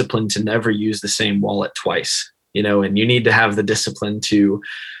the discipline to never use the same wallet twice, and you need to have the discipline to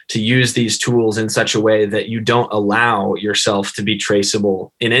use these tools in such a way that you don't allow yourself to be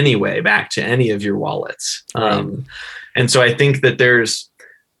traceable in any way back to any of your wallets. Right. And so I think that there's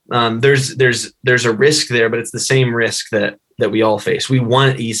a risk there, but it's the same risk that we all face. We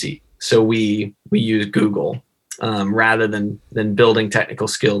want it easy, so we use Google rather than building technical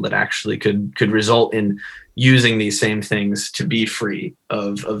skill that actually could result in using these same things to be free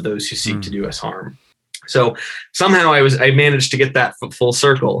of those who seek to do us harm. So somehow I managed to get that full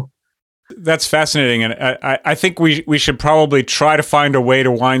circle. That's fascinating, and I think we should probably try to find a way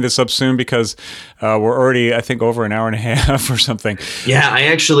to wind this up soon, because we're already, I think, over an hour and a half or something. Yeah,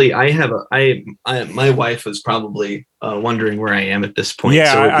 my wife was probably wondering where I am at this point.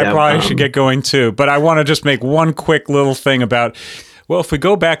 Yeah, so, I probably should get going too. But I want to just make one quick little thing about, well, if we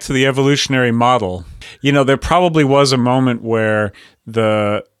go back to the evolutionary model, there probably was a moment where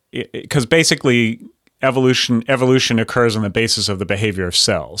because basically evolution occurs on the basis of the behavior of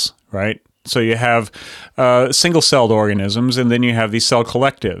cells, right? So you have single-celled organisms, and then you have these cell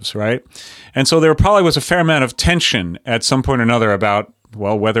collectives, right? And so there probably was a fair amount of tension at some point or another about,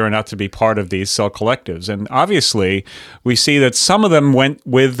 well, whether or not to be part of these cell collectives. And obviously, we see that some of them went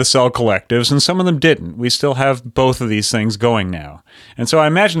with the cell collectives and some of them didn't. We still have both of these things going now. And so I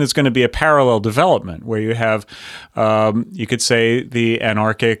imagine it's going to be a parallel development where you have, you could say, the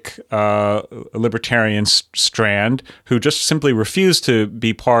anarchic libertarian strand who just simply refuse to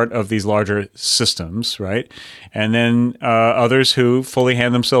be part of these larger systems, right? And then others who fully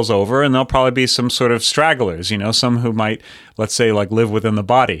hand themselves over, and there'll probably be some sort of stragglers, some who might, let's say, like live within the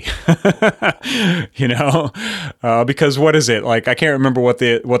body, because what is it? Like, I can't remember what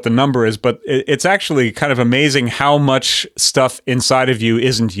the number is, but it's actually kind of amazing how much stuff inside of you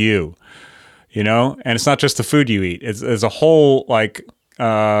isn't you, and it's not just the food you eat. There's a whole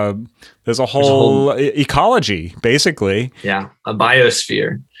there's a whole ecology, basically. Yeah, a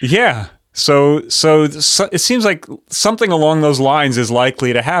biosphere. Yeah. So it seems like something along those lines is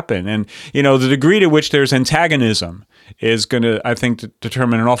likely to happen. And, the degree to which there's antagonism is going to, I think,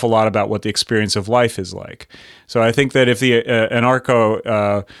 determine an awful lot about what the experience of life is like. So I think that if the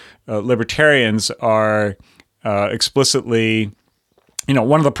anarcho-libertarians are explicitly...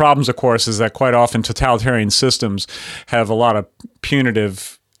 one of the problems, of course, is that quite often totalitarian systems have a lot of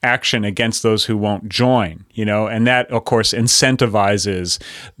punitive action against those who won't join, and that, of course, incentivizes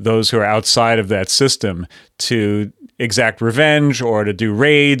those who are outside of that system to exact revenge or to do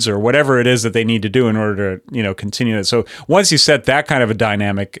raids or whatever it is that they need to do in order to, continue it. So once you set that kind of a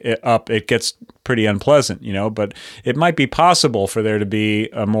dynamic up, it gets pretty unpleasant, but it might be possible for there to be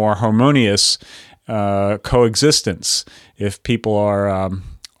a more harmonious coexistence if people are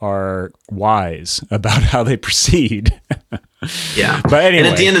wise about how they proceed. Yeah. But anyway.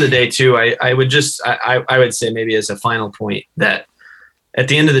 And at the end of the day, too, I would say maybe as a final point that at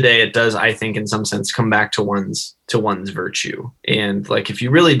the end of the day, it does, I think, in some sense, come back to one's virtue. And like, if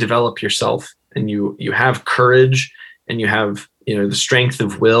you really develop yourself and you have courage and you have, the strength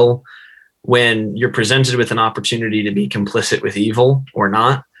of will, when you're presented with an opportunity to be complicit with evil or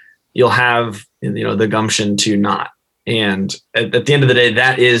not, you'll have, the gumption to not. And at the end of the day,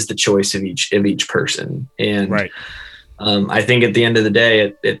 that is the choice of each person. And right. I think at the end of the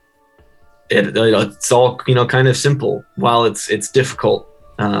day, it's all, kind of simple. While it's difficult,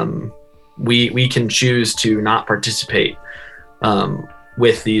 we can choose to not participate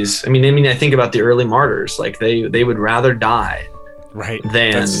with these. I think about the early martyrs, like they would rather die, right,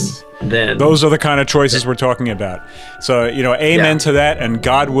 than those are the kind of choices we're talking about. So, amen to that, and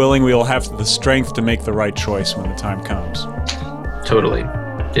God willing, we will have the strength to make the right choice when the time comes. Totally.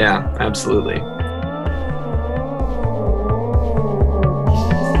 Yeah, absolutely.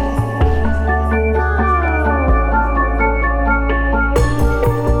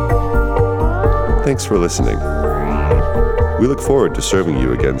 Thanks for listening. We look forward to serving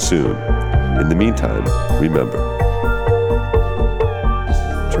you again soon. In the meantime, remember,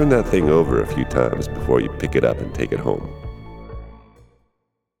 turn that thing over a few times before you pick it up and take it home.